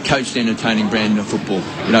football. He coached an entertaining brand of football.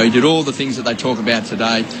 He did all the things that they talk about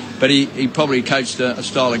today, but he probably coached a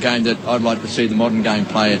style of game that I'd like to see the modern game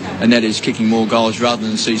play, and that is kicking more goals rather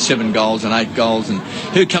than see 7 goals and 8 goals. And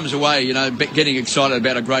who comes away, getting excited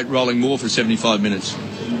about a great rolling maul for 75 minutes?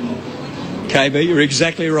 KB, you're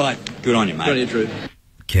exactly right. Good on you, mate. Good on you, Drew.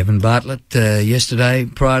 Kevin Bartlett, yesterday,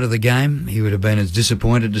 prior to the game, he would have been as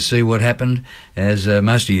disappointed to see what happened as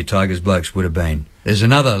most of you Tigers blokes would have been. There's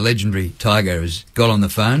another legendary Tiger who's got on the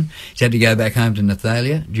phone. He's had to go back home to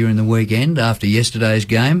Nathalia during the weekend after yesterday's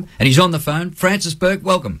game, and he's on the phone. Francis Burke,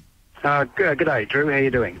 welcome. Good day, Drew. How are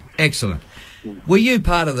you doing? Excellent. Were you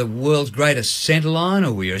part of the world's greatest centre line,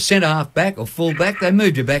 or were you a centre-half back or full-back? They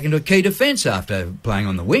moved you back into a key defence after playing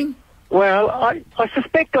on the wing. Well, I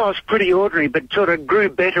suspect I was pretty ordinary, but sort of grew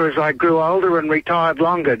better as I grew older and retired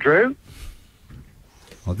longer, Drew.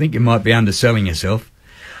 I think you might be underselling yourself.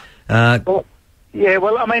 Look,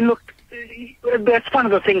 that's one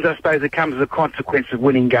of the things, I suppose, that comes as a consequence of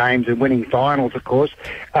winning games and winning finals, of course.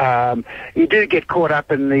 You do get caught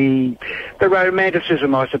up in the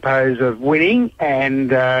romanticism, I suppose, of winning,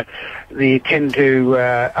 and you tend to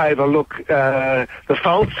overlook the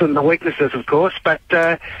faults and the weaknesses, of course. But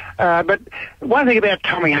one thing about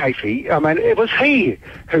Tommy Hafey, it was he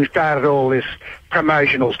who started all this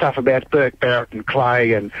promotional stuff about Burke, Barrett and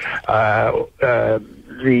Clay and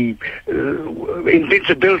the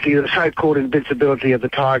invincibility, the so-called invincibility of the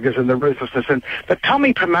Tigers and the ruthlessness. But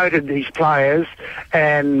Tommy promoted these players,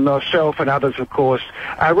 and myself and others, of course,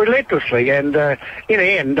 relentlessly. And in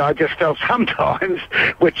the end, I just felt sometimes,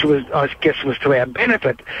 which was, I guess, was to our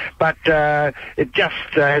benefit, but it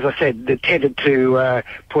just, as I said, it tended to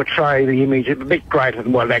portray the image a bit greater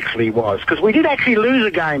than what it actually was. Because we did actually lose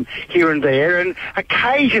a game here and there, and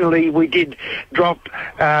occasionally we did drop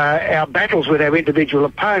our battles with our individual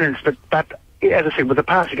opponents, but as I said, with the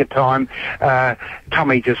passing of time,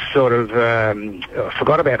 Tommy just sort of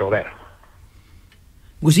forgot about all that.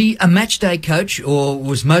 Was he a match day coach, or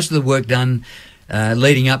was most of the work done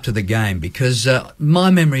leading up to the game? Because my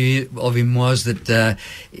memory of him was that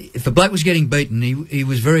if the bloke was getting beaten, he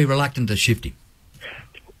was very reluctant to shift him.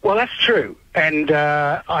 Well, that's true. And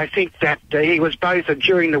I think that he was both a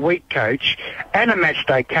during-the-week coach and a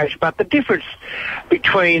match-day coach. But the difference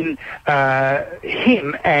between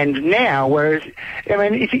him and now, whereas, I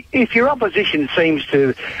mean, if your opposition seems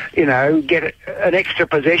to, get an extra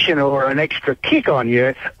possession or an extra kick on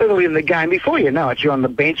you early in the game, before you know it, you're on the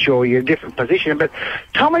bench or you're in a different position. But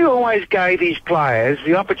Tommy always gave his players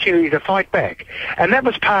the opportunity to fight back. And that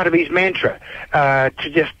was part of his mantra, to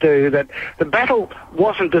just do that. The battle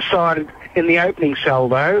wasn't decided in the opening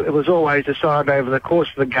salvo. It was always decided over the course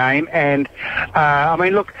of the game. And, I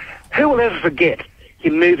mean, look, who will ever forget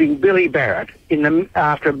him moving Billy Barrett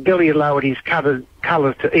after Billy had lowered his colours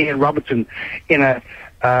to Ian Robertson in a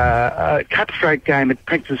cutthroat game at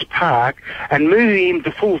Princes Park, and moving him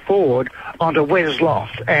to full forward onto Wes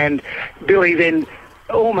Loft. And Billy then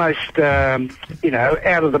almost,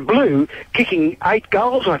 out of the blue, kicking 8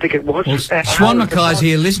 goals, I think it was. Well, Swan Mackay's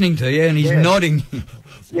here listening to you, and he's nodding.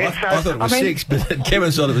 Yeah, so, I thought it was 6, but Kevin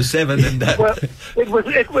thought it was 7. And well,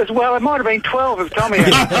 it might have been 12 if Tommy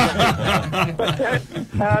had.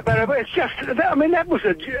 But it's just, I mean, that was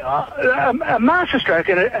a masterstroke,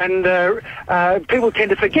 and people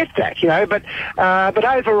tend to forget that, But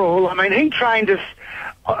overall, I mean, he trained us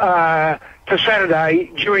for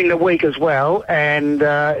Saturday during the week as well, and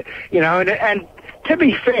and to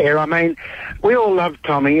be fair, I mean, we all loved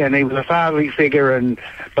Tommy, and he was a fatherly figure and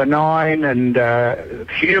benign and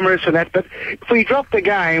humorous and that. But if we dropped the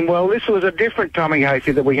game, well, this was a different Tommy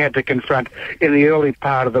Hafey that we had to confront in the early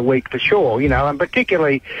part of the week for sure, and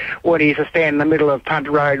particularly when he used to stand in the middle of Punt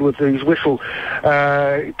Road with his whistle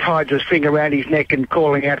tied to his finger around his neck and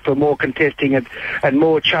calling out for more contesting and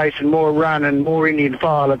more chase and more run and more Indian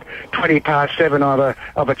file at 7:20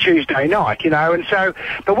 of a Tuesday night, And so,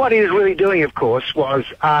 but what he was really doing, of course, was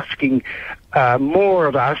asking more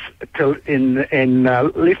of us to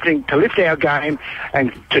lift our game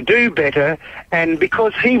and to do better. And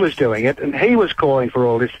because he was doing it and he was calling for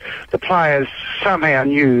all this, the players somehow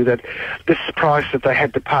knew that this price that they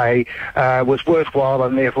had to pay was worthwhile,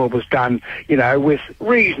 and therefore was done, with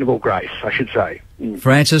reasonable grace, I should say.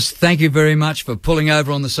 Francis, thank you very much for pulling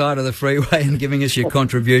over on the side of the freeway and giving us your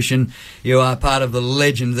contribution. You are part of the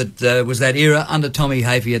legend that was that era under Tommy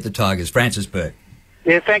Hafey at the Tigers. Francis Burke.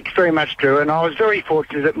 Yeah, thanks very much, Drew. And I was very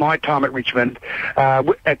fortunate that my time at Richmond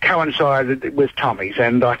coincided with Tommy's,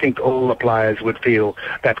 and I think all the players would feel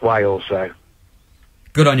that way also.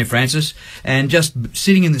 Good on you, Francis. And just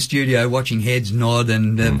sitting in the studio watching heads nod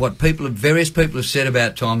and what various people have said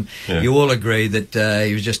about Tom, you all agree that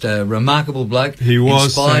he was just a remarkable bloke. He was.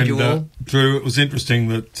 Inspired you all. Drew, it was interesting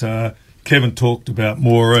that Kevin talked about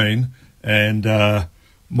Maureen, and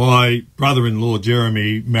my brother-in-law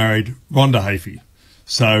Jeremy married Rhonda Hafey.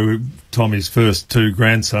 So Tommy's first 2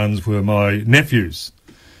 grandsons were my nephews.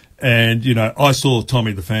 And, I saw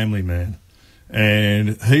Tommy the family man.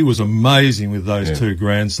 And he was amazing with those 2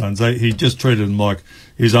 grandsons. He just treated them like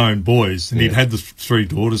his own boys. And he'd had the 3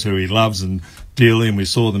 daughters who he loves and dearly, and we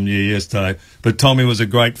saw them yesterday. But Tommy was a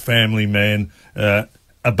great family man,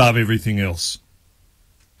 above everything else.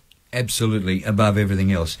 Absolutely above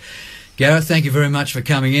everything else. Gareth, thank you very much for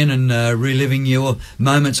coming in and reliving your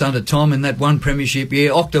moments under Tom in that one premiership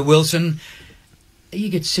year. Octa Wilson, you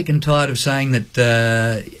get sick and tired of saying that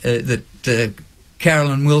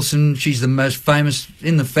Carolyn Wilson, she's the most famous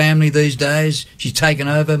in the family these days. She's taken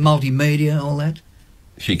over, multimedia, all that.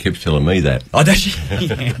 She keeps telling me that. Oh, does she?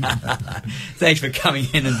 Thanks for coming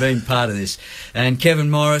in and being part of this. And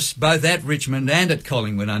Kevin Morris, both at Richmond and at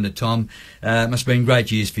Collingwood under Tom, must have been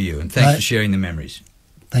great years for you, and thanks for sharing the memories.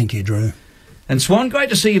 Thank you, Drew. And Swan, great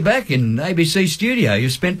to see you back in ABC studio.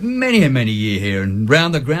 You've spent many a year here and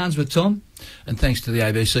round the grounds with Tom. And thanks to the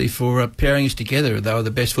ABC for pairing us together. They were the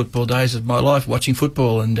best football days of my life, watching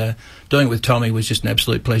football, and doing it with Tommy was just an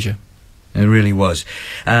absolute pleasure. It really was.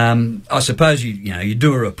 I suppose you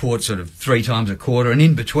do a report sort of 3 times a quarter, and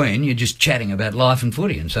in between you're just chatting about life and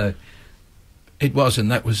footy, and so it was, and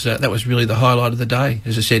that was really the highlight of the day.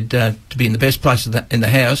 As I said, to be in the best place in the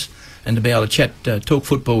house and to be able to chat, talk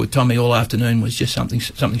football with Tommy all afternoon was just something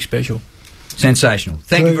special. Sensational.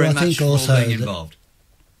 Thank you very much for also being involved.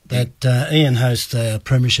 That Ian hosts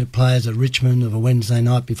premiership players at Richmond of a Wednesday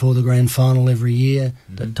night before the grand final every year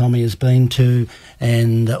that Tommy has been to,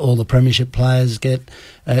 and all the premiership players get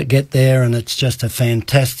there, and it's just a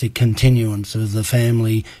fantastic continuance of the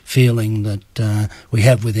family feeling that we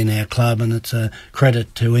have within our club, and it's a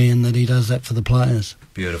credit to Ian that he does that for the players.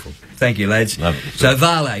 Beautiful. Thank you, lads. So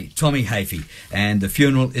Vale, Tommy Hafey, and the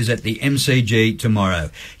funeral is at the MCG tomorrow.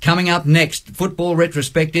 Coming up next, football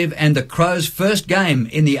retrospective and the Crows' first game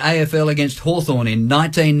in the AFL against Hawthorn in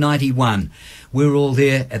 1991. We were all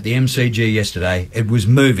there at the MCG yesterday. It was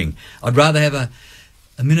moving. I'd rather have a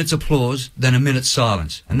minute's applause than a minute's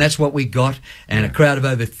silence. And that's what we got. And a crowd of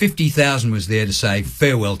over 50,000 was there to say,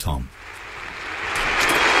 farewell, Tom.